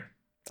on here.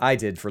 I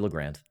did for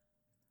Legrand.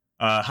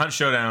 Hunt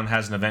Showdown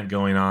has an event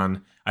going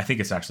on. I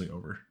think it's actually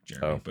over,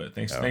 Jeremy. But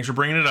thanks for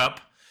bringing it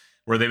up.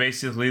 Where they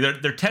basically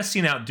they're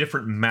testing out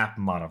different map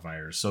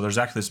modifiers. So there's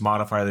actually this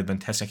modifier they've been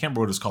testing. I can't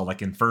remember what it's called,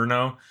 like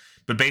Inferno.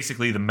 But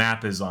basically the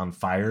map is on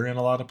fire in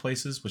a lot of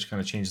places, which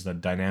kind of changes the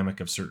dynamic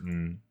of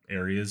certain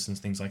areas and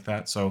things like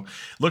that. So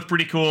looked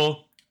pretty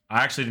cool.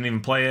 I actually didn't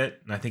even play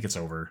it, and I think it's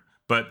over.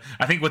 But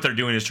I think what they're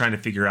doing is trying to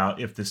figure out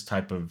if this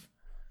type of,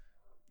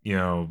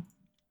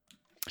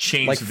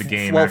 change to the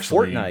game. Well,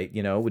 actually,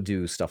 Fortnite, would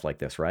do stuff like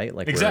this, right?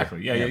 Like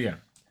exactly. Yeah.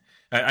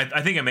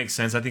 I think it makes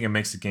sense. I think it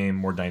makes the game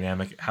more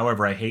dynamic.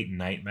 However, I hate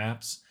night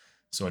maps.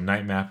 So a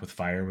night map with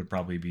fire would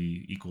probably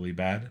be equally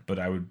bad. But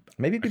I would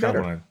maybe be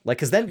better.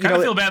 Because then I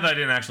feel bad that I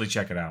didn't actually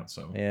check it out.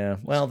 So yeah,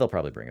 well, they'll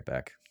probably bring it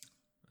back.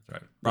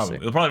 That's right. Probably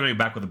they'll probably bring it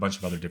back with a bunch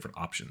of other different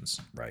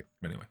options. Right.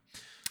 Anyway.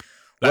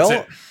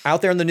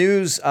 Out there in the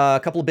news, a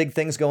couple of big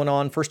things going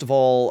on. First of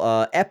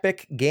all,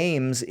 Epic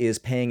Games is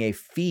paying a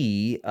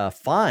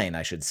fine,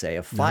 I should say,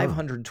 of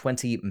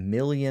 $520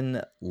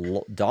 million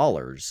to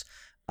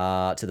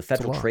the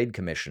Federal Trade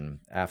Commission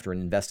after an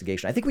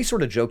investigation. I think we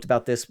sort of joked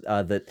about this,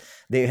 that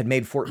they had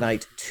made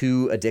Fortnite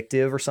too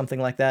addictive or something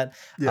like that.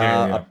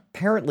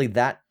 Apparently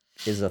that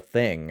is a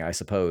thing, I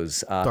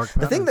suppose.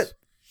 The thing that...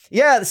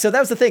 Yeah, so that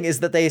was the thing, is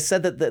that they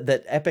said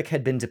that Epic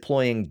had been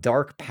deploying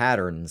dark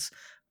patterns,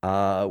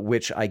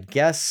 which I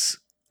guess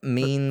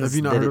means. Have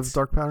you not heard of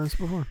dark patterns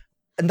before?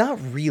 Not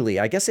really.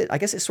 I guess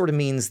it sort of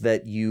means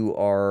that you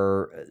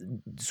are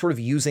sort of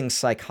using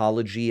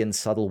psychology in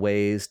subtle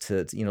ways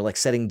to, like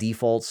setting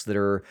defaults that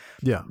are,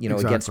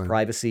 against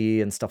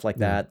privacy and stuff like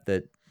that.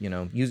 That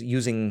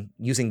using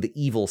the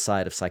evil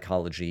side of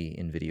psychology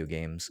in video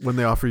games. When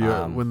they offer you,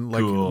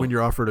 when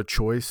you're offered a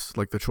choice,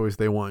 like the choice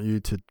they want you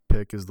to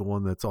pick is the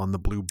one that's on the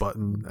blue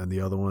button, and the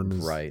other one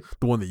is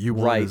the one that you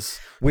want.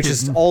 Which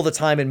is all the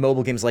time in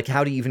mobile games. Like,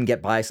 how do you even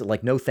get by? So,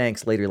 like, no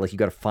thanks later. Like, you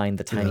got to find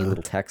the tiny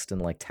little text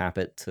and like tap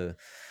it to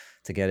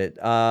get it.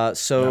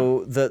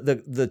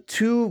 The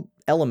two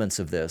elements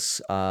of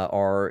this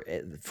are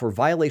for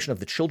violation of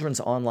the Children's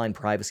Online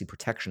Privacy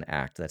Protection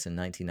Act. That's in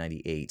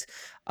 1998.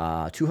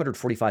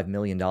 $245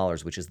 million,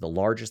 which is the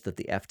largest that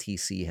the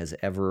FTC has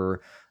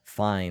ever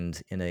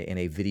fined in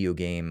a video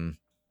game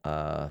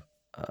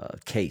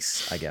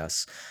case, I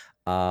guess.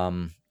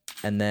 And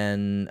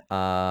then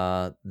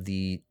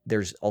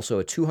there's also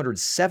a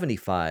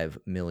 $275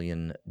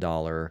 million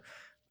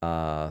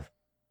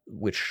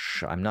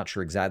which I'm not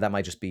sure exactly. That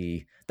might just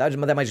be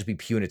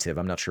punitive.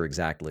 I'm not sure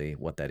exactly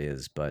what that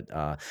is, but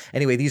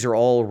anyway, these are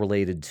all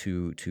related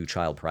to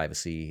child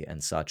privacy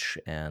and such.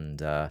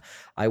 And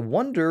I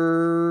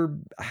wonder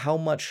how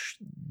much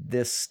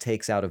this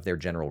takes out of their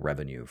general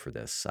revenue for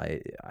this.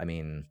 I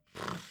mean,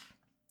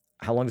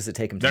 how long does it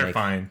take them to make? They're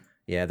fine.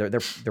 Yeah,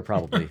 they're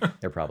probably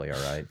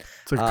all right.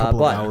 It's like a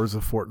couple of hours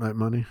of Fortnite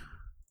money.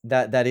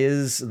 That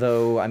is,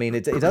 though, I mean,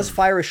 it does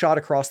fire a shot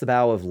across the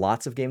bow of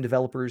lots of game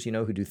developers, you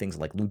know, who do things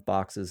like loot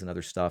boxes and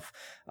other stuff.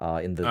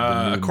 In the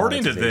new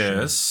according to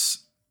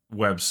this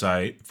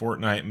website,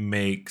 Fortnite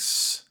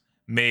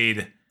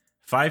made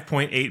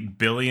 $5.8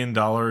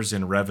 billion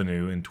in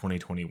revenue in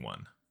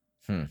 2021.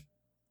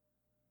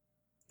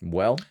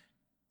 Well,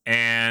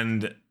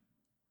 and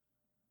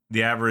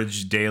the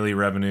average daily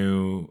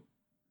revenue,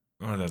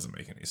 it doesn't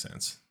make any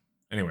sense.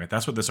 Anyway,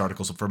 that's what this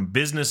article from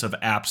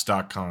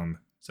businessofapps.com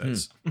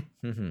says.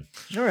 All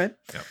right.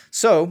 Yep.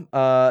 So,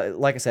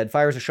 like I said,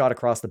 fires a shot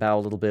across the bow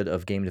a little bit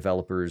of game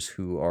developers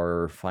who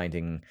are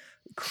finding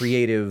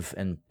creative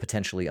and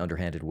potentially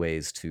underhanded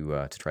ways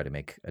to try to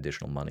make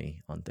additional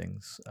money on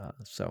things.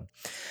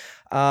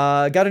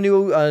 Got a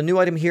new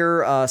item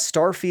here.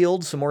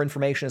 Starfield. Some more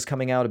information is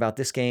coming out about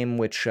this game,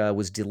 which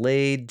was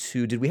delayed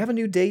to. Did we have a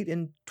new date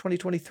in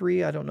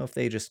 2023? I don't know if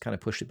they just kind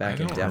of pushed it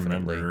back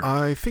indefinitely. Remember.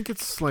 I think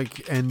it's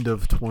like end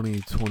of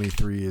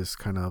 2023 is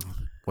kind of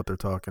what they're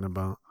talking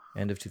about.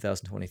 End of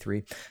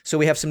 2023. So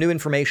we have some new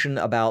information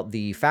about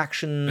the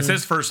faction. It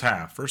says first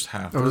half. First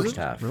half really?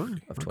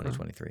 Of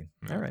 2023.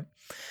 Okay. All right.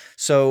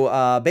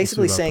 So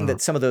basically saying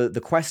that some of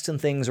the quests and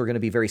things are going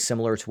to be very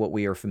similar to what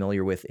we are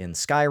familiar with in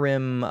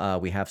Skyrim.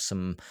 We have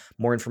some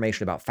more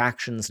information about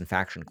factions and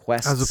faction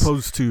quests. As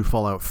opposed to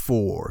Fallout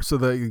 4. So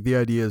the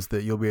idea is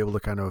that you'll be able to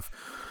kind of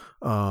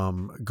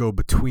go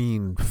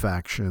between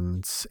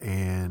factions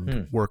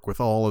and work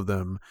with all of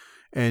them.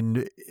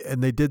 And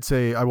they did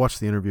say, I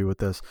watched the interview with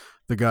this,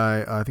 the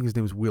guy, I think his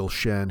name is Will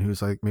Shen,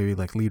 who's like maybe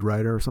like lead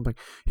writer or something.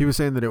 He was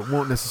saying that it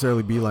won't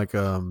necessarily be like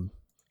Skyrim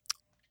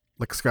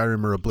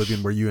or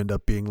Oblivion where you end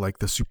up being like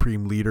the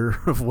supreme leader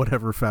of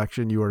whatever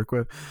faction you work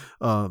with.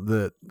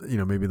 That, you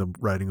know, maybe the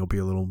writing will be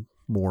a little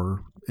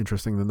more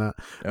interesting than that.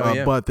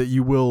 But that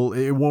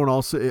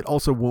it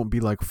also won't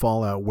be like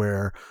Fallout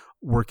where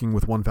working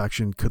with one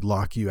faction could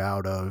lock you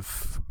out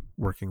of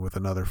working with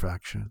another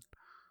faction.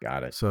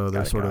 Got it. So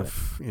they're sort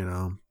of, you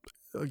know,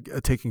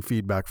 taking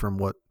feedback from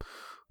what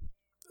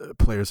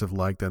players have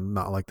liked and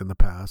not liked in the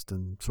past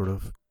and sort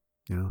of,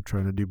 you know,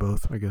 trying to do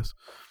both, I guess.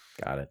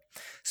 Got it.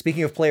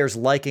 Speaking of players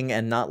liking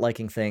and not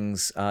liking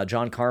things,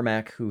 John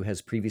Carmack, who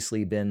has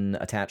previously been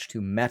attached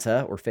to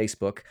Meta or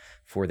Facebook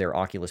for their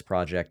Oculus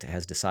project,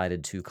 has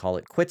decided to call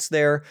it quits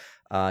there.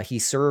 He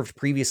served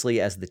previously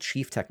as the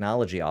chief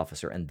technology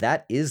officer, and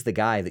that is the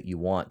guy that you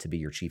want to be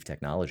your chief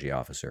technology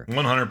officer.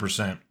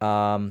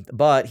 100%.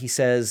 But he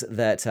says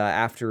that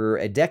after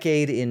a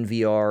decade in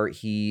VR,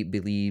 he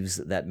believes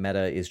that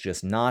Meta is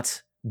just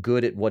not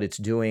good at what it's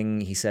doing.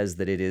 He says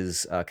that it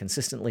is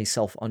consistently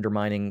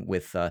self-undermining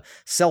with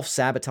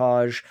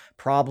self-sabotage,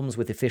 problems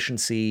with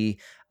efficiency,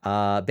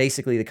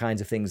 basically the kinds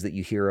of things that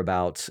you hear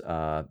about,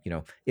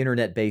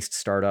 internet-based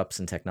startups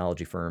and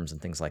technology firms and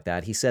things like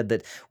that. He said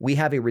that we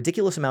have a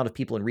ridiculous amount of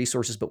people and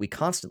resources, but we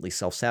constantly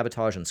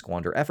self-sabotage and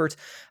squander effort.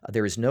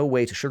 There is no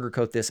way to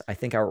sugarcoat this. I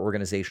think our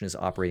organization is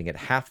operating at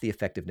half the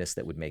effectiveness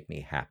that would make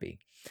me happy.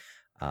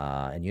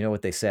 And you know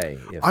what they say.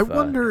 I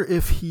wonder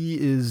if he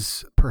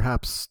is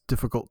perhaps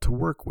difficult to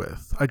work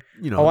with. I'm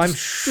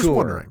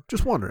sure.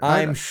 Just wondering.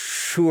 I'm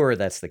sure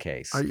that's the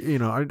case.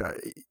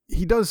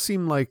 He does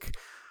seem like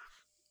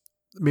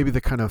maybe the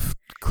kind of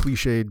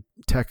cliched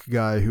tech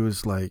guy who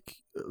is like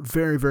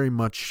very, very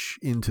much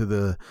into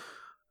the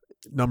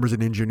numbers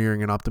and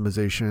engineering and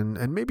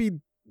optimization, and maybe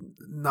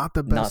not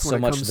the best not so when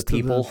it much comes the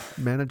people to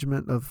the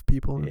management of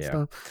people and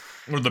stuff.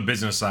 Or the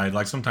business side.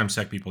 Like sometimes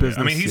tech people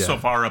I mean, he's so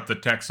far up the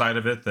tech side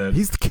of it that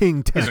he's the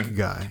king tech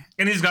guy.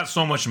 And he's got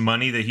so much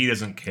money that he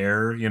doesn't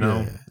care, you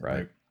know? Yeah.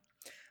 Right.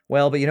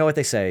 Well, but you know what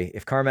they say.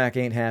 If Carmack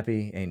ain't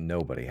happy, ain't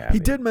nobody happy.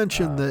 He did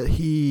mention that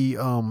he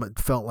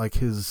felt like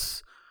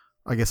his,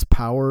 I guess,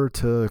 power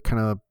to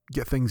kind of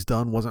get things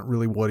done wasn't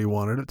really what he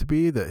wanted it to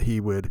be, that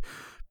he would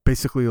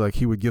basically, like,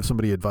 he would give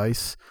somebody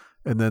advice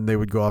and then they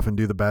would go off and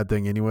do the bad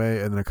thing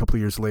anyway. And then a couple of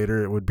years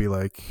later, it would be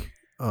like,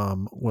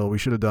 well, we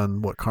should have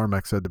done what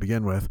Carmack said to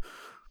begin with,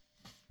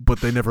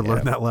 but they never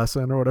learned that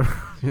lesson or whatever,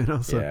 you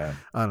know? So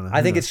I don't know.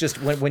 I think it's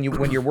just when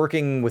you're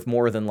working with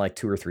more than like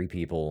 2 or 3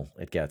 people,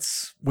 it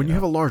gets, when you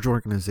have a large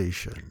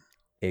organization.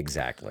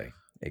 Exactly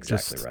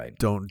just right.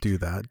 Don't do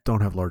that.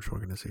 Don't have large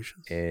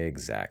organizations.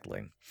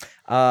 Exactly.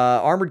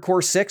 Armored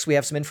Core 6, we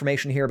have some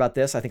information here about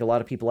this. I think a lot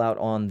of people out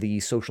on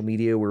the social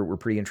media were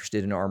pretty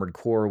interested in Armored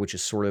Core, which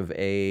is sort of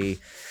a,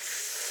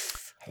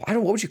 I don't know,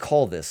 what would you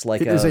call this?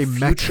 Like a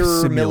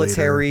future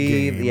military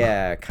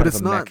game. Kind of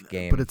a mech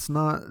game. But it's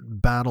not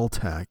battle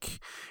tech.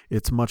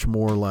 It's much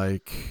more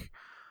like,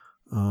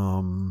 I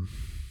don't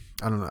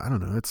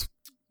know. It's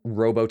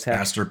Robotech.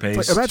 Faster paced.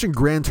 Like, imagine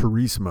Gran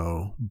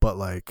Turismo, but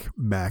like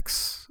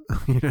mechs.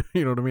 You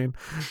know what I mean?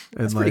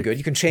 And that's pretty good.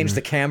 You can change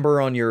the camber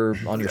on your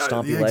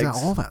stompy legs.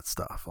 Exactly. All that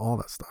stuff.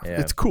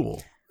 Yeah. It's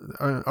cool.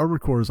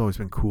 Armored Core has always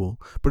been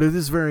cool, but it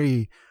is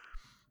very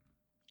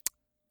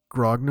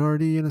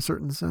grognardy in a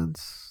certain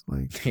sense.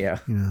 Like,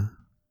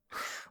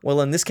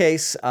 Well, in this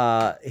case,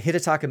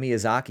 Hidetaka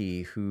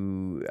Miyazaki,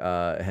 who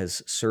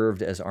has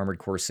served as Armored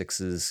Core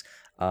 6's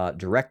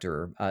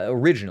director,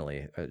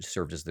 originally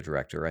served as the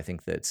director. I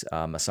think that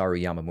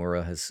Masaru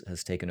Yamamura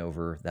has taken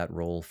over that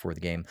role for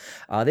the game.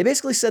 They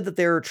basically said that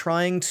they're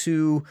trying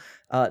to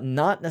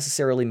not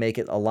necessarily make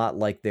it a lot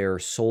like their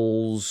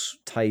Souls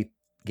type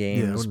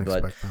games,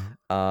 but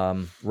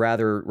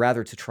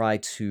rather to try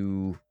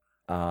to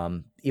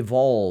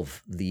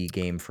evolve the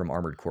game from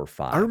Armored Core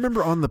 5. I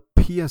remember on the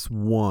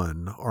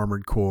PS1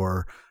 Armored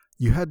Core,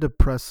 you had to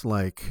press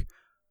like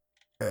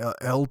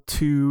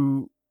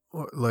L2,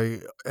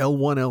 like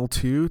L1,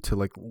 L2 to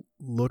like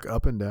look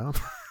up and down.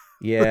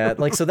 Yeah,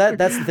 like so that's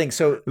the thing.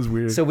 So it's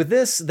weird. So with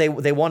this,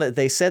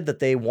 they said that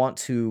they want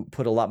to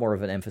put a lot more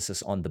of an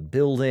emphasis on the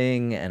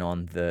building and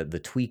on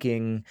the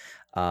tweaking,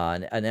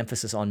 an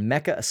emphasis on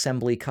mecha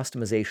assembly,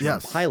 customization,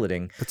 and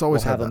piloting. It's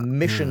always have a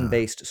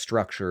mission-based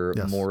structure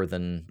more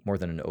than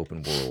an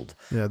open world.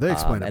 Yeah, they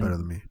explain it better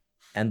than me.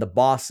 And the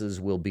bosses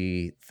will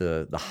be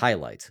the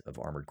highlight of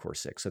Armored Core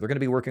 6. So they're going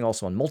to be working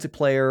also on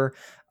multiplayer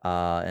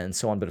and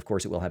so on. But of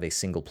course, it will have a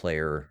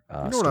single-player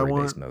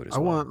story-based mode as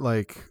well. I want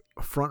like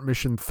Front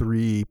Mission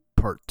 3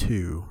 Part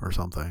 2 or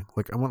something.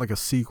 Like I want like a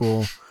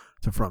sequel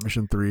to Front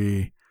Mission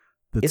 3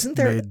 that's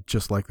made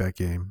just like that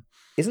game.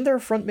 Isn't there a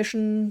Front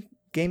Mission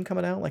game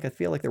coming out? Like I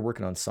feel like they're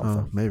working on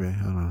something. Maybe.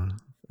 I don't know.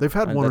 They've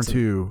had one or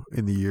two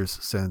in the years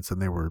since, and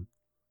they were,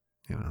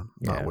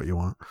 not what you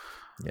want.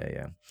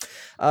 Yeah.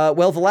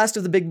 Well, the last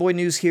of the big boy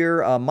news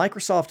here,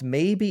 Microsoft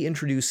may be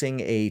introducing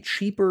a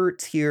cheaper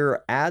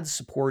tier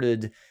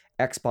ad-supported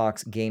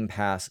Xbox Game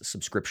Pass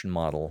subscription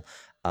model.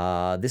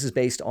 This is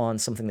based on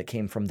something that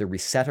came from the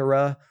Reset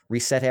Era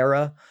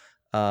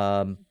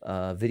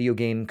video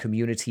game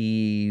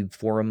community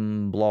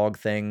forum blog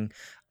thing,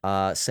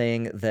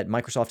 saying that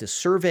Microsoft is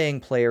surveying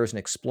players and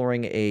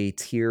exploring a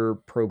tier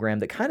program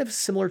that kind of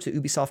similar to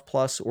Ubisoft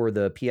Plus or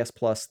the PS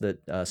Plus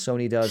that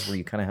Sony does, where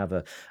you kind of have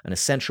an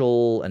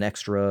essential, an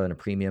extra, and a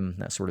premium,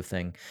 that sort of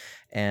thing.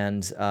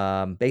 And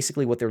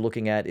basically what they're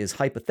looking at is,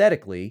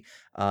 hypothetically,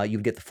 you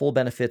would get the full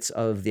benefits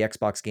of the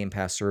Xbox Game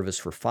Pass service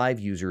for 5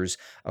 users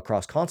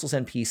across consoles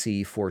and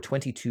PC for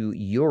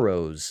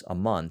 €22 a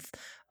month,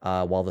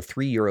 while the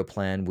 €3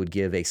 plan would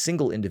give a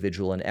single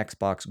individual an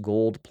Xbox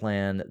Gold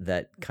plan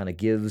that kind of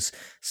gives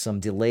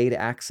some delayed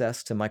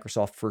access to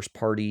Microsoft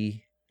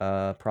first-party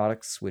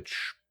products,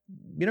 which,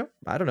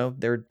 I don't know.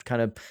 They're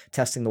kind of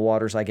testing the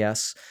waters, I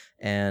guess.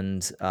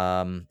 And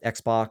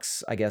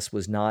Xbox, I guess,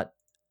 was not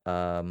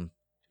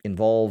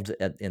involved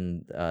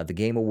in the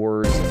Game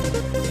Awards,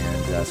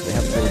 and so they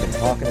haven't really been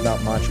talking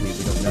about much. We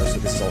don't know, so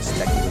this is all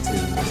speculative.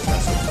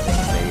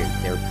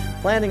 They're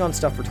planning on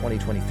stuff for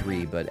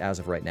 2023, but as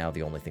of right now,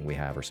 the only thing we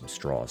have are some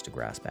straws to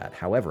grasp at.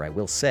 However, I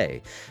will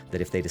say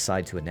that if they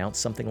decide to announce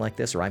something like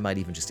this, or I might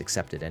even just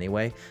accept it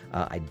anyway,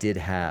 I did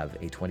have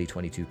a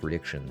 2022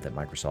 prediction that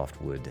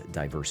Microsoft would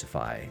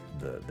diversify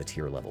the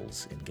tier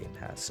levels in Game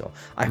Pass. So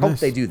I hope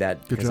they do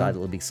that, because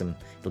it'll be some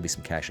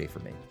cachet for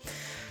me.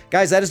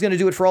 Guys, that is going to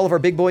do it for all of our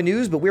big boy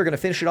news, but we're going to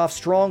finish it off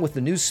strong with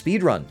the news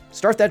speed run.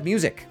 Start that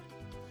music.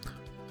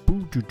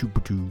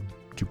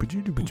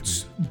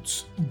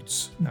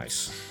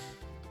 Nice.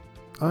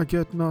 I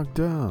get knocked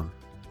down.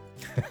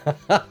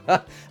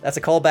 That's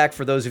a callback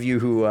for those of you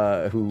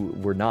who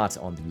were not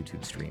on the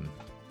YouTube stream.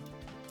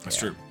 That's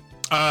true.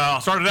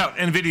 I'll start it out.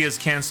 NVIDIA is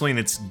canceling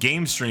its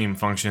game stream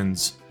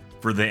functions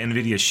for the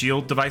NVIDIA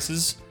Shield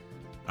devices.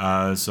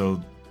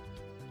 So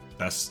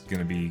that's going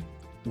to be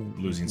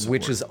losing support.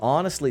 Which is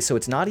honestly, so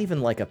it's not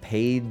even like a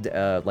paid,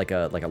 like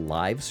a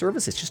live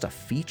service. It's just a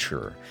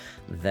feature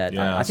that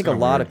I think a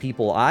lot of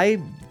people. I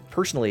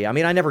personally, I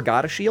never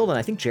got a Shield, and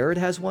I think Jared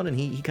has one, and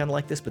he kind of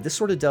liked this. But this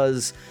sort of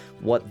does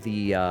what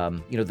the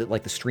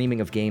like the streaming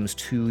of games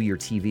to your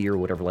TV or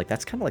whatever. Like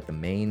that's kind of like the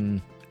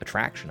main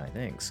attraction, I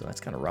think. So that's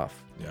kind of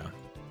rough. Yeah.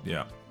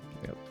 Yep.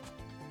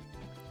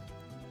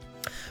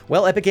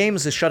 Well, Epic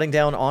Games is shutting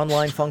down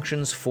online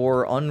functions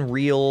for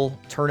Unreal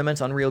Tournament,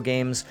 Unreal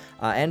Games,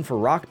 and for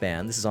Rock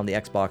Band. This is on the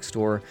Xbox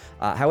Store.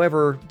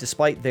 However,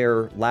 despite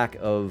their lack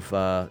of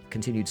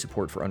continued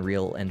support for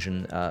Unreal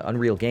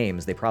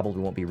Games, they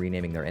probably won't be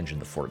renaming their engine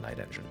the Fortnite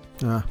engine.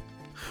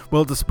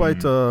 Well,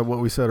 despite what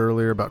we said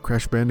earlier about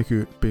Crash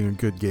Bandicoot being a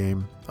good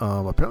game,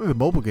 apparently the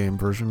mobile game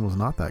version was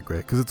not that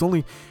great, because it's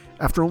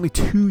after only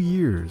 2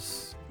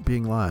 years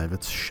being live,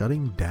 it's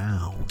shutting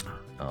down.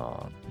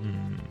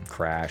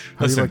 Crash.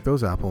 How do you like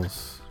those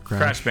apples?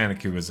 Crash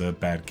Bandicoot was a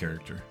bad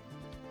character.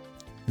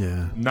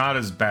 Yeah. Not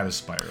as bad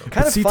as Spyro.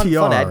 Kind of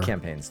fun ad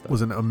campaigns, though.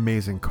 Was an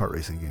amazing kart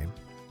racing game.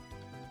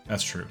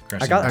 That's true.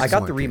 I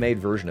got the remade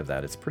version of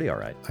that. It's pretty all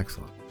right.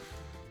 Excellent.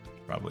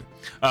 Probably.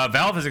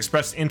 Valve has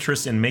expressed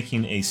interest in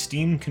making a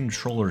Steam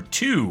Controller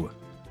 2.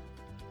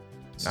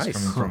 This is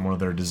coming from one of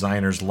their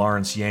designers,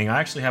 Lawrence Yang. I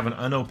actually have an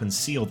unopened,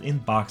 sealed,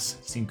 in-box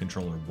Steam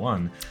Controller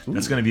 1. Ooh.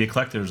 That's going to be a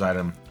collector's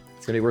item.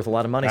 It's going to be worth a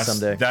lot of money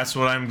someday. That's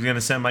what I'm going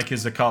to send my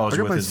kids to college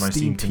with, is my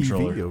Steam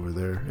Controller. TV over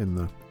there in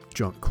the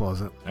junk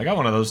closet. I got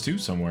one of those too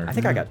somewhere. I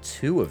think I got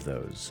 2 of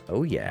those.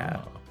 Oh,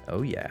 yeah.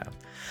 Oh, yeah.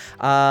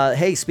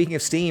 Hey, speaking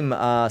of Steam,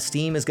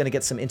 Steam is going to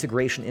get some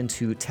integration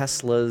into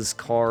Tesla's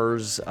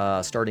cars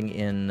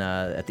starting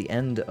at the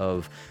end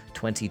of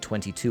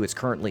 2022. It's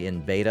currently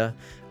in beta,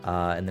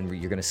 and then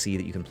you're going to see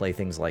that you can play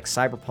things like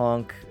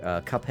Cyberpunk,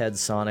 Cuphead,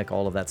 Sonic,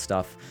 all of that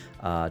stuff,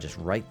 just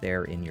right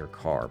there in your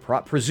car.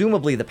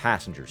 Presumably the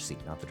passenger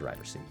seat, not the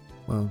driver's seat.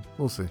 Well,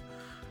 we'll see.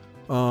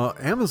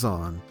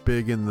 Amazon,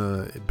 big in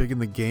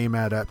the game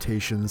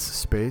adaptations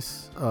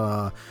space,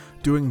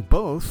 doing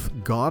both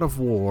God of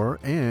War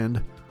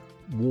and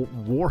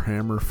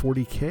Warhammer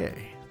 40K.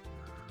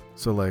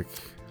 So like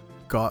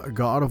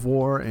God of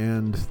War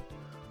and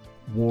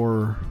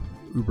War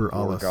Uber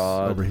Alles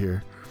over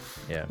here.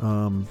 Yeah.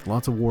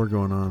 Lots of war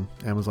going on.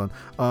 Amazon.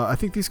 I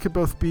think these could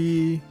both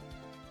be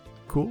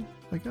cool,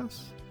 I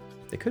guess.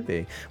 They could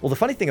be. Well, the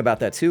funny thing about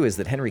that, too, is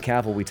that Henry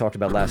Cavill, we talked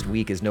about last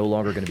week, is no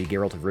longer going to be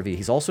Geralt of Rivia.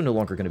 He's also no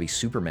longer going to be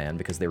Superman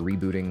because they're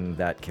rebooting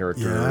that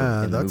character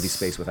in the movie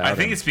space without him. I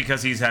think it's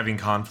because he's having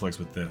conflicts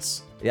with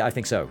this. Yeah, I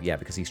think so. Yeah,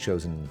 because he's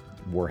chosen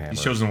Warhammer.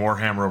 He's chosen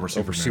Warhammer over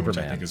Superman, which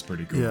I think is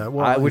pretty cool. Yeah,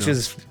 well,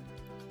 is...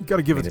 You got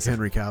to give it to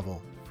Henry Cavill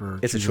for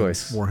it's a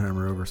choice.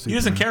 Warhammer over Superman. He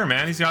doesn't care,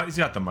 man. He's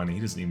got the money. He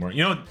doesn't need more.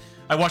 You know,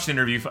 I watched an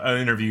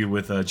interview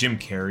with Jim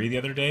Carrey the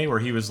other day where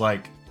he was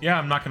like, "Yeah,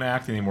 I'm not going to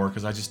act anymore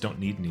because I just don't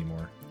need any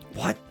more."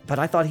 What? But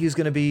I thought he was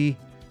going to be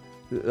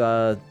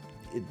Robotnik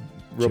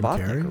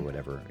or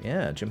whatever.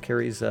 Yeah, Jim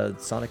Carrey's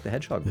Sonic the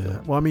Hedgehog.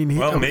 Yeah. Well, I mean,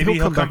 maybe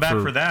he'll come back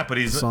for that, but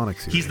he's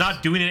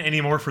not doing it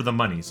anymore for the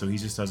money, so he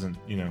just doesn't,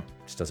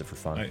 just does it for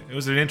fun. It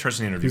was an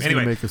interesting interview.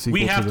 Anyway,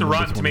 we have the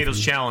Rotten Tomatoes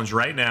challenge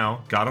right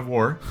now. God of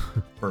War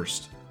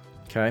first.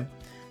 Okay.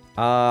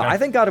 I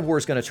think God of War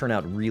is going to turn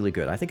out really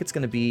good. I think it's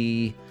going to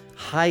be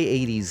high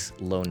 80s,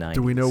 low 90s.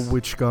 Do we know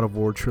which God of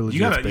War trilogy?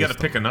 You got to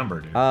pick a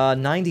number, dude.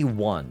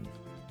 91.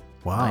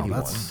 Wow, 91.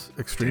 That's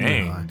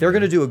extremely high. They're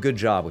going to do a good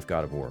job with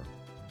God of War.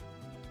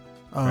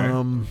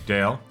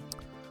 Dale?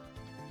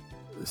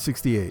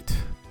 68.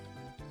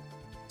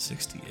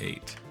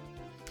 68.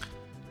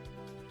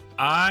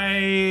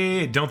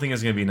 I don't think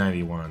it's going to be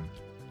 91.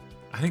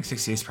 I think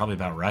 68 is probably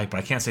about right, but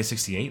I can't say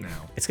 68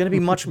 now. It's going to be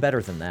much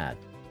better than that.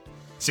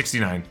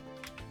 69.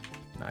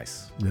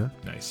 Nice. Yeah.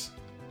 Nice.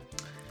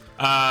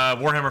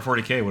 Warhammer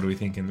 40K, what are we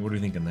thinking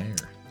there?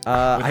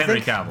 With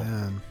Henry Cavill.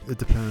 Man, it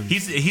depends.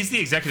 He's the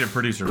executive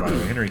producer, by the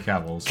way, Henry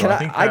Cavill. So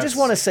I just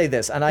want to say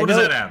this, and does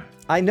that add?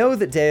 I know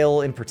that Dale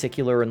in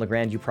particular and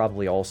Legrand, you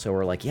probably also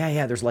are like,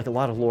 yeah, there's like a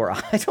lot of lore.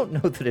 I don't know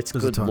that it's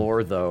good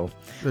lore though.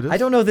 I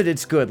don't know that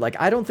it's good. Like,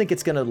 I don't think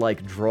it's gonna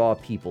like draw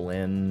people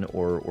in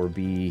or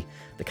be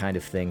the kind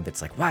of thing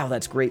that's like, wow,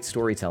 that's great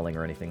storytelling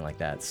or anything like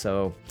that.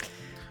 So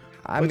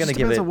I'm gonna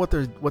give it. Depends on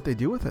what they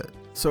do with it.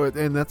 So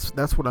and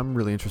that's what I'm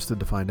really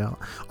interested to find out.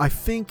 I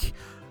think.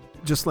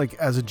 Just like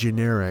as a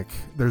generic,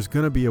 there's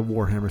going to be a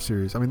Warhammer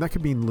series. I mean, that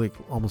could mean like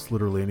almost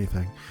literally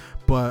anything.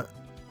 But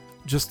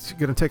just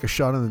going to take a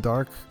shot in the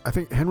dark. I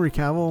think Henry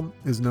Cavill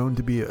is known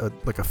to be a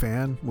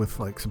fan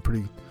with like some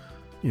pretty,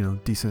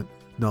 decent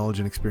knowledge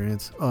and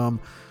experience. I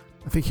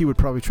think he would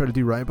probably try to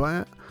do right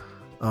by it.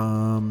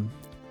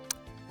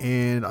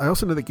 And I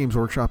also know that Games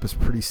Workshop is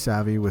pretty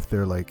savvy with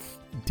their like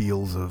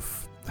deals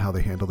of how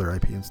they handle their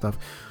IP and stuff.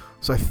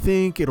 So I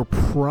think it'll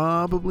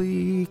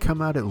probably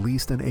come out at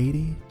least an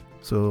 80.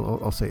 So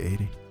I'll say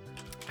 80.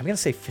 I'm going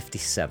to say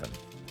 57.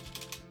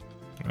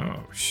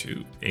 Oh,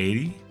 shoot.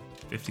 80?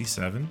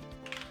 57?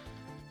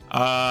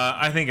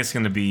 I think it's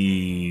going to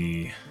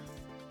be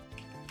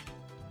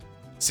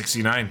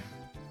 69.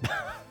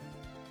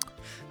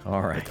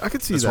 All right. I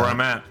could see That's that. Where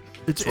I'm at.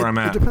 That's where I'm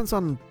at. It depends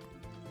on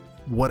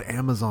what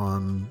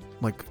Amazon,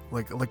 like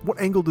what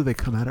angle do they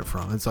come at it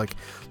from? It's like,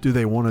 do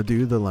they want to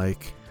do the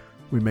like,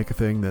 we make a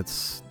thing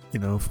that's,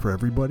 for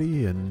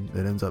everybody and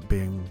it ends up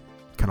being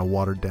kind of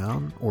watered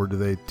down, or do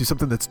they do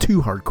something that's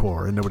too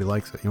hardcore and nobody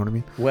likes it? You know what I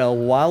mean? Well,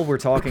 while we're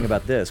talking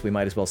about this, we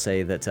might as well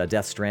say that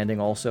Death Stranding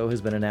also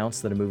has been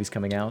announced that a movie's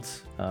coming out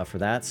for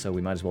that, so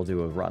we might as well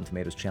do a Rotten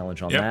Tomatoes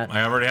challenge on that.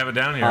 I already have it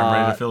down here. I'm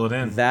ready to fill it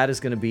in.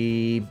 That's going to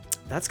be,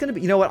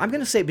 you know what, I'm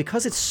going to say,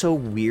 because it's so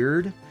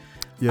weird,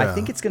 I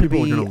think it's going to be...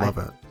 People are going to love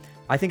it.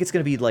 I think it's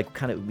going to be like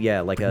kind of,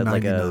 like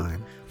a...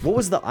 What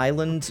was the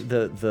island,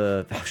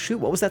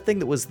 what was that thing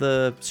that was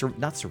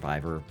not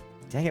Survivor...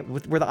 Dang it!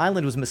 Where the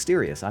island was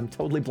mysterious. I'm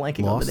totally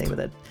blanking on the name of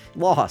that.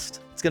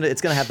 Lost. It's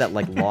gonna have that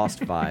like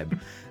Lost vibe.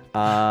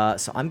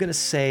 So I'm gonna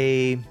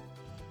say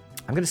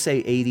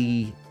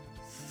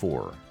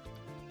 84.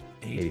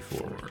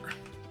 84.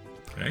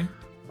 Okay.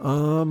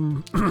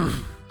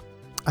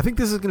 I think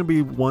this is gonna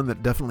be one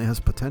that definitely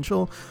has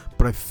potential,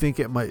 but I think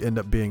it might end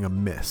up being a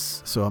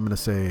miss. So I'm gonna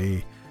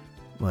say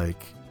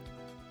like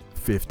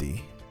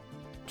 50.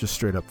 Just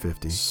straight up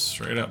 50.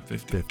 Straight up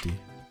 50. 50.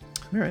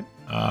 All right.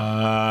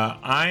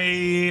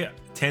 I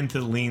tend to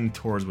lean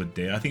towards what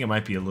Dave. I think it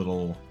might be a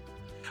little.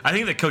 I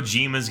think that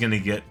Kojima's going to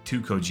get too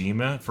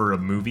Kojima for a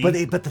movie.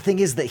 But the thing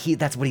is that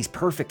that's what he's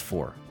perfect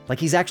for. Like,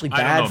 he's actually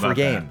bad for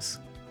games.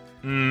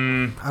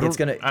 I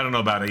don't know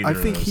about either. I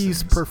think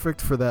he's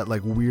perfect for that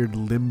like weird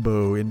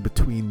limbo in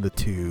between the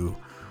two.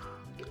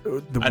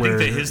 I think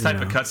that his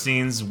type of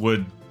cutscenes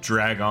would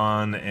drag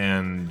on,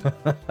 and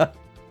so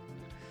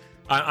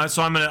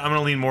I'm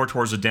gonna lean more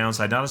towards the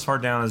downside, not as far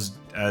down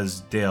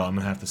as Dale. I'm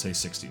gonna have to say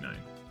 69.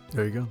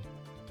 There you go.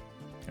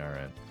 All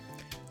right.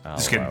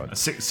 Just kidding.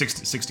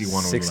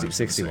 61.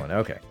 61.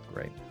 Okay,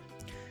 great.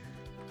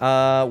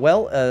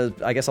 Well,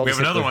 I guess I'll. We have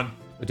another one.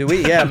 Do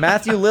we? Yeah,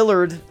 Matthew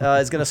Lillard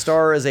is going to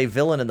star as a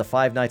villain in the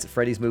Five Nights at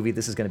Freddy's movie.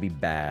 This is going to be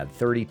bad.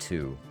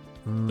 32.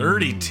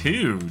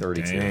 32.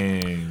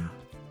 Dang.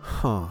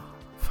 Huh.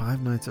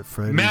 Five Nights at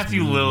Freddy's.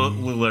 Matthew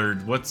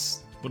Lillard.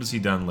 What has he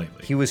done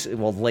lately?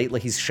 Lately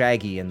he's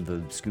Shaggy in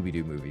the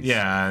Scooby-Doo movies.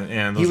 Yeah,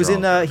 and he was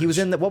in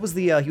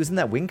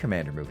that Wing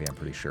Commander movie. I'm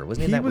pretty sure,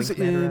 wasn't he? He was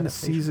in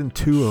season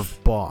 2 of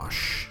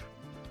Bosch.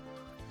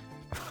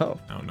 Oh.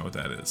 I don't know what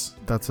that is.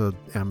 That's a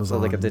Amazon.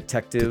 So like a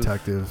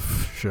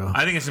detective show.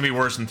 I think it's gonna be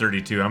worse than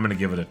 32. I'm gonna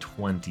give it a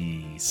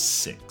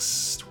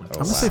 26. I'm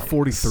gonna say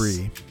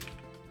 43.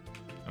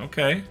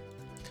 Okay.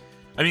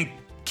 I mean,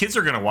 kids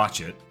are gonna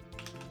watch it.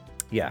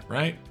 Yeah.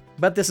 Right.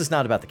 But this is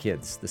not about the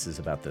kids. This is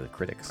about the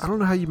critics. I don't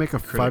know how you make a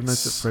Five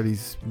Nights at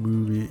Freddy's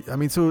movie. I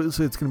mean, so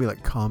it's gonna be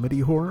like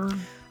comedy horror.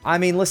 I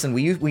mean, listen,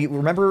 we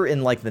remember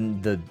in like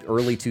the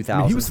early 2000s. I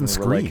mean, he was in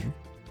Scream. Like,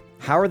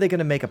 how are they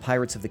gonna make a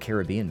Pirates of the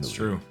Caribbean movie? It's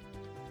true.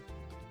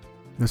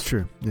 That's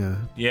true. Yeah.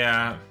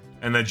 Yeah,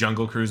 and the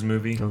Jungle Cruise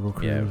movie. Jungle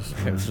Cruise.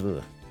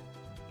 Yeah.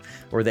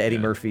 Or the Eddie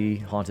Murphy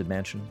Haunted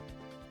Mansion.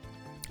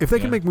 If they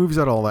can make movies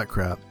out of all that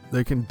crap,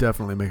 they can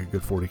definitely make a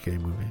good 40K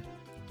movie.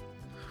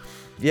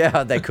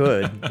 Yeah, they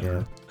could.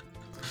 Yeah.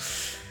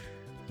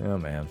 Oh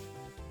man.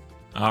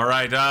 All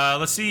right.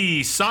 Let's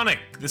see. Sonic.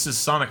 This is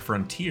Sonic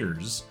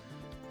Frontiers.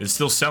 It's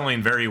still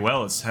selling very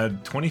well. It's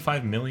had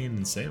 25 million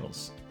in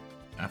sales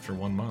after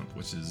 1 month,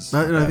 which is.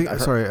 I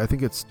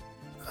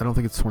don't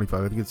think it's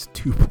 25. I think it's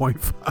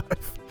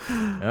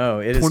 2.5. Oh,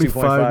 it is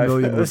 25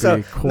 million would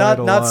be quite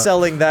a lot. Not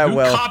selling that Who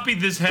well. Who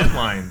copied this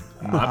headline?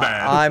 My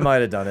bad. I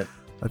might have done it.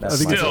 I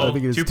think Still,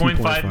 it's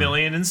 2.5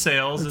 million in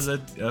sales is a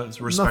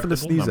respectable nothing to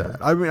sneeze number.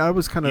 at. I mean, I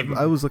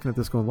was looking at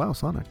this going, wow,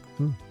 Sonic.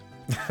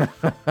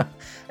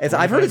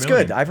 I've heard it's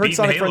good. I've heard Beating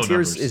Sonic Halo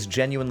Frontiers numbers. is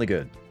genuinely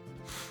good.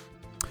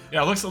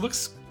 Yeah, it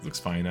looks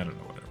fine. I don't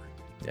know, whatever.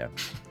 Yeah.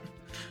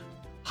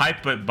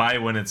 Hype, but buy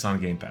when it's on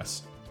Game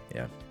Pass.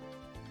 Yeah.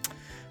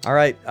 All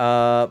right.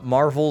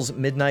 Marvel's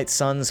Midnight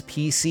Suns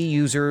PC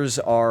users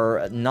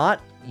are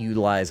not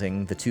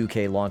utilizing the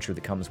 2K launcher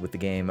that comes with the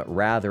game.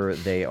 Rather,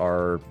 they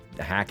are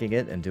hacking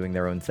it and doing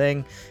their own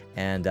thing.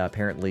 And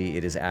apparently,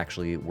 it is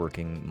actually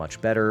working much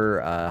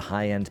better.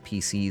 High-end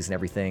PCs and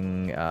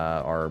everything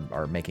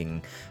are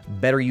making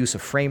better use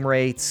of frame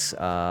rates.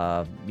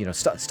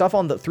 Stuff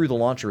through the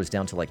launcher is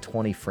down to like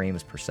 20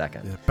 frames per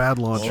second. Yeah, bad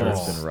launcher.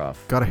 It's been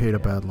rough. Gotta hate a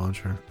bad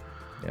launcher.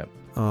 Yep.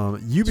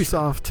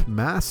 Ubisoft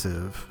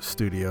Massive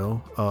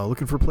Studio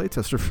looking for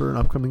playtester for an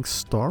upcoming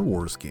Star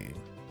Wars game.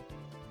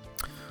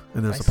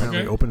 And there's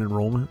apparently open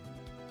enrollment.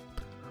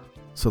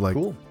 So like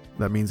cool.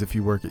 That means if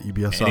you work at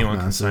Ubisoft Anyone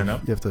Massive, can sign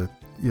up.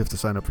 you have to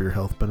sign up for your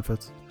health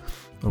benefits.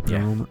 Open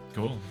enrollment.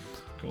 Cool.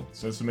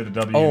 So submit a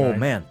W9. Oh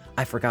man,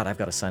 I forgot. I've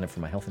got to sign up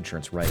for my health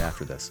insurance right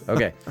after this.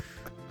 Okay.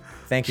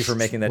 Thank you for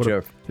making that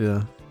joke.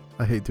 Yeah.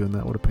 I hate doing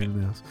that. What a pain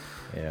in the ass.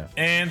 Yeah.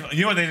 And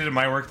you know what they did at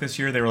my work this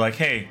year? They were like,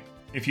 hey,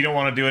 if you don't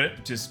want to do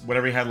it, just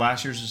whatever you had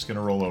last year is just going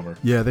to roll over.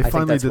 Yeah, they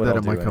finally did that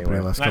at my company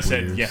last couple of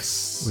years. And I said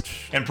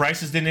yes. And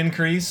prices didn't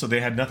increase, so they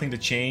had nothing to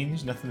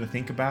change, nothing to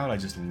think about. I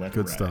just let it ride.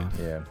 Good stuff.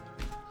 Yeah.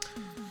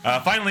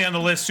 Finally on the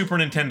list, Super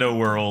Nintendo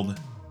World.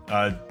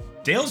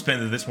 Dale's been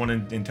to this one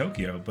in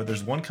Tokyo, but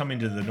there's one coming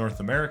to the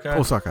North America.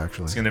 Osaka,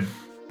 actually. It's gonna.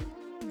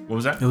 What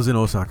was that? It was in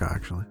Osaka,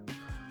 actually.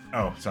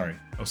 Oh, sorry,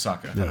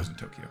 Osaka. I thought it was in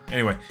Tokyo.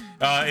 Anyway,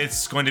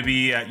 it's going to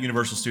be at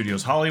Universal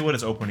Studios Hollywood.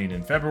 It's opening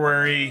in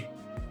February.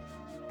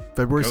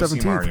 February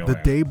 17th, the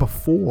day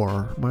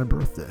before my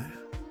birthday.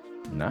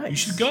 Nice. You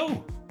should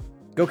go.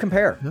 Go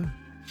compare.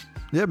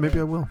 Yeah, maybe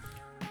I will.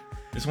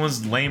 This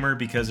one's lamer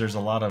because there's a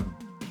lot of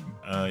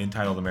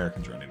entitled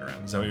Americans running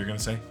around. Is that what you're going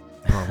to say?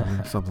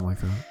 Probably, something like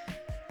that.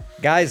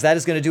 Guys, that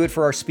is going to do it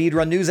for our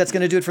Speedrun News. That's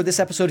going to do it for this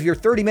episode of your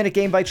 30-minute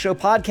Game Bytes Show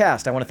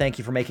podcast. I want to thank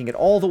you for making it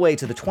all the way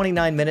to the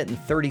 29-minute and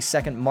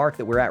 30-second mark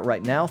that we're at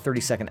right now.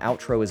 30-second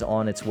outro is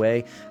on its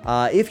way.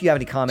 If you have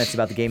any comments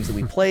about the games that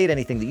we played,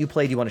 anything that you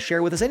played you want to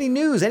share with us, any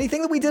news,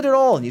 anything that we did at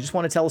all, and you just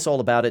want to tell us all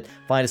about it,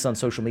 find us on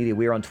social media.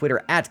 We are on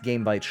Twitter at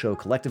Game Bytes Show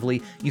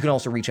collectively. You can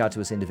also reach out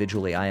to us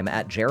individually. I am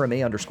at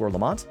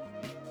Jeremy_Lamont.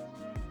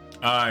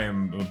 I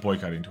am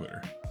boycotting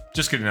Twitter.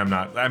 Just kidding, I'm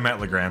not. I'm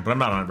at Legrand, but I'm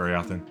not on it very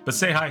often. But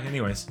say hi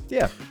anyways.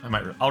 Yeah.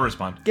 I'll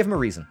respond. Give him a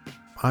reason.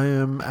 I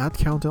am at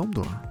Count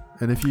Elmdor.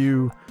 And if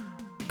you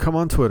come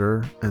on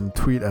Twitter and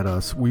tweet at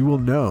us, we will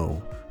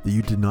know that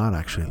you did not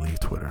actually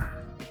leave Twitter.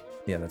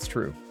 Yeah, that's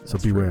true. So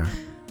beware.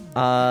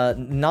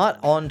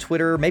 Not on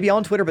Twitter, maybe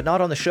on Twitter, but not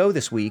on the show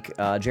this week.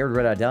 Jared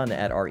Red Eye Dunn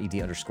at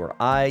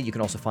RED_I. You can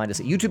also find us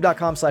at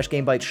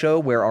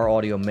youtube.com/GameByteShow, where our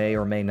audio may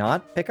or may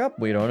not pick up.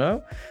 We don't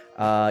know.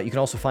 You can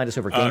also find us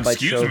over Game Bytes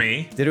Show. Excuse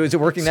me. Is it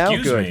working now?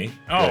 Excuse Good. me.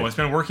 Oh, Good. It's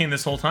been working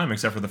this whole time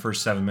except for the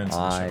first 7 minutes.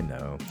 I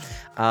know.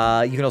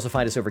 You can also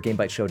find us over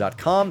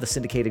GameByteShow.com. The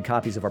syndicated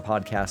copies of our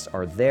podcast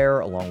are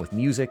there, along with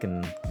music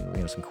and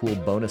some cool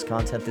bonus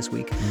content this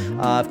week.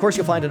 Of course,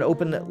 you'll find an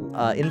open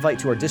invite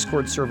to our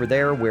Discord server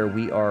there, where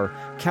we are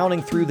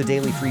counting through the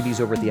daily freebies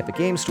over at the Epic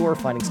Games Store,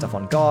 finding stuff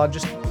on GOG,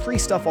 just free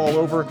stuff all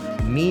over.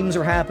 Memes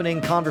are happening,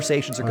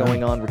 conversations are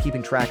going on. We're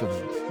keeping track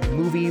of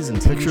movies and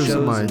TV pictures shows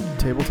of my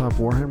tabletop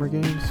Warhammer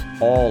games.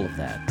 All of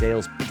that.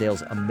 Dale's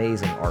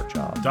amazing art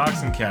job.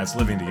 Dogs and cats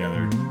living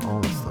together.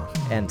 All that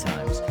stuff. End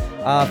times.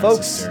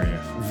 Folks,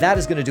 that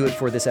is going to do it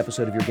for this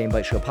episode of your Game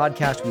Bytes Show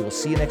podcast. We will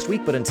see you next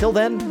week, but until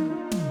then,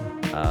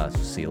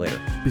 see you later.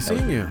 Be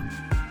seeing you.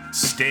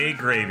 Stay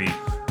gravy.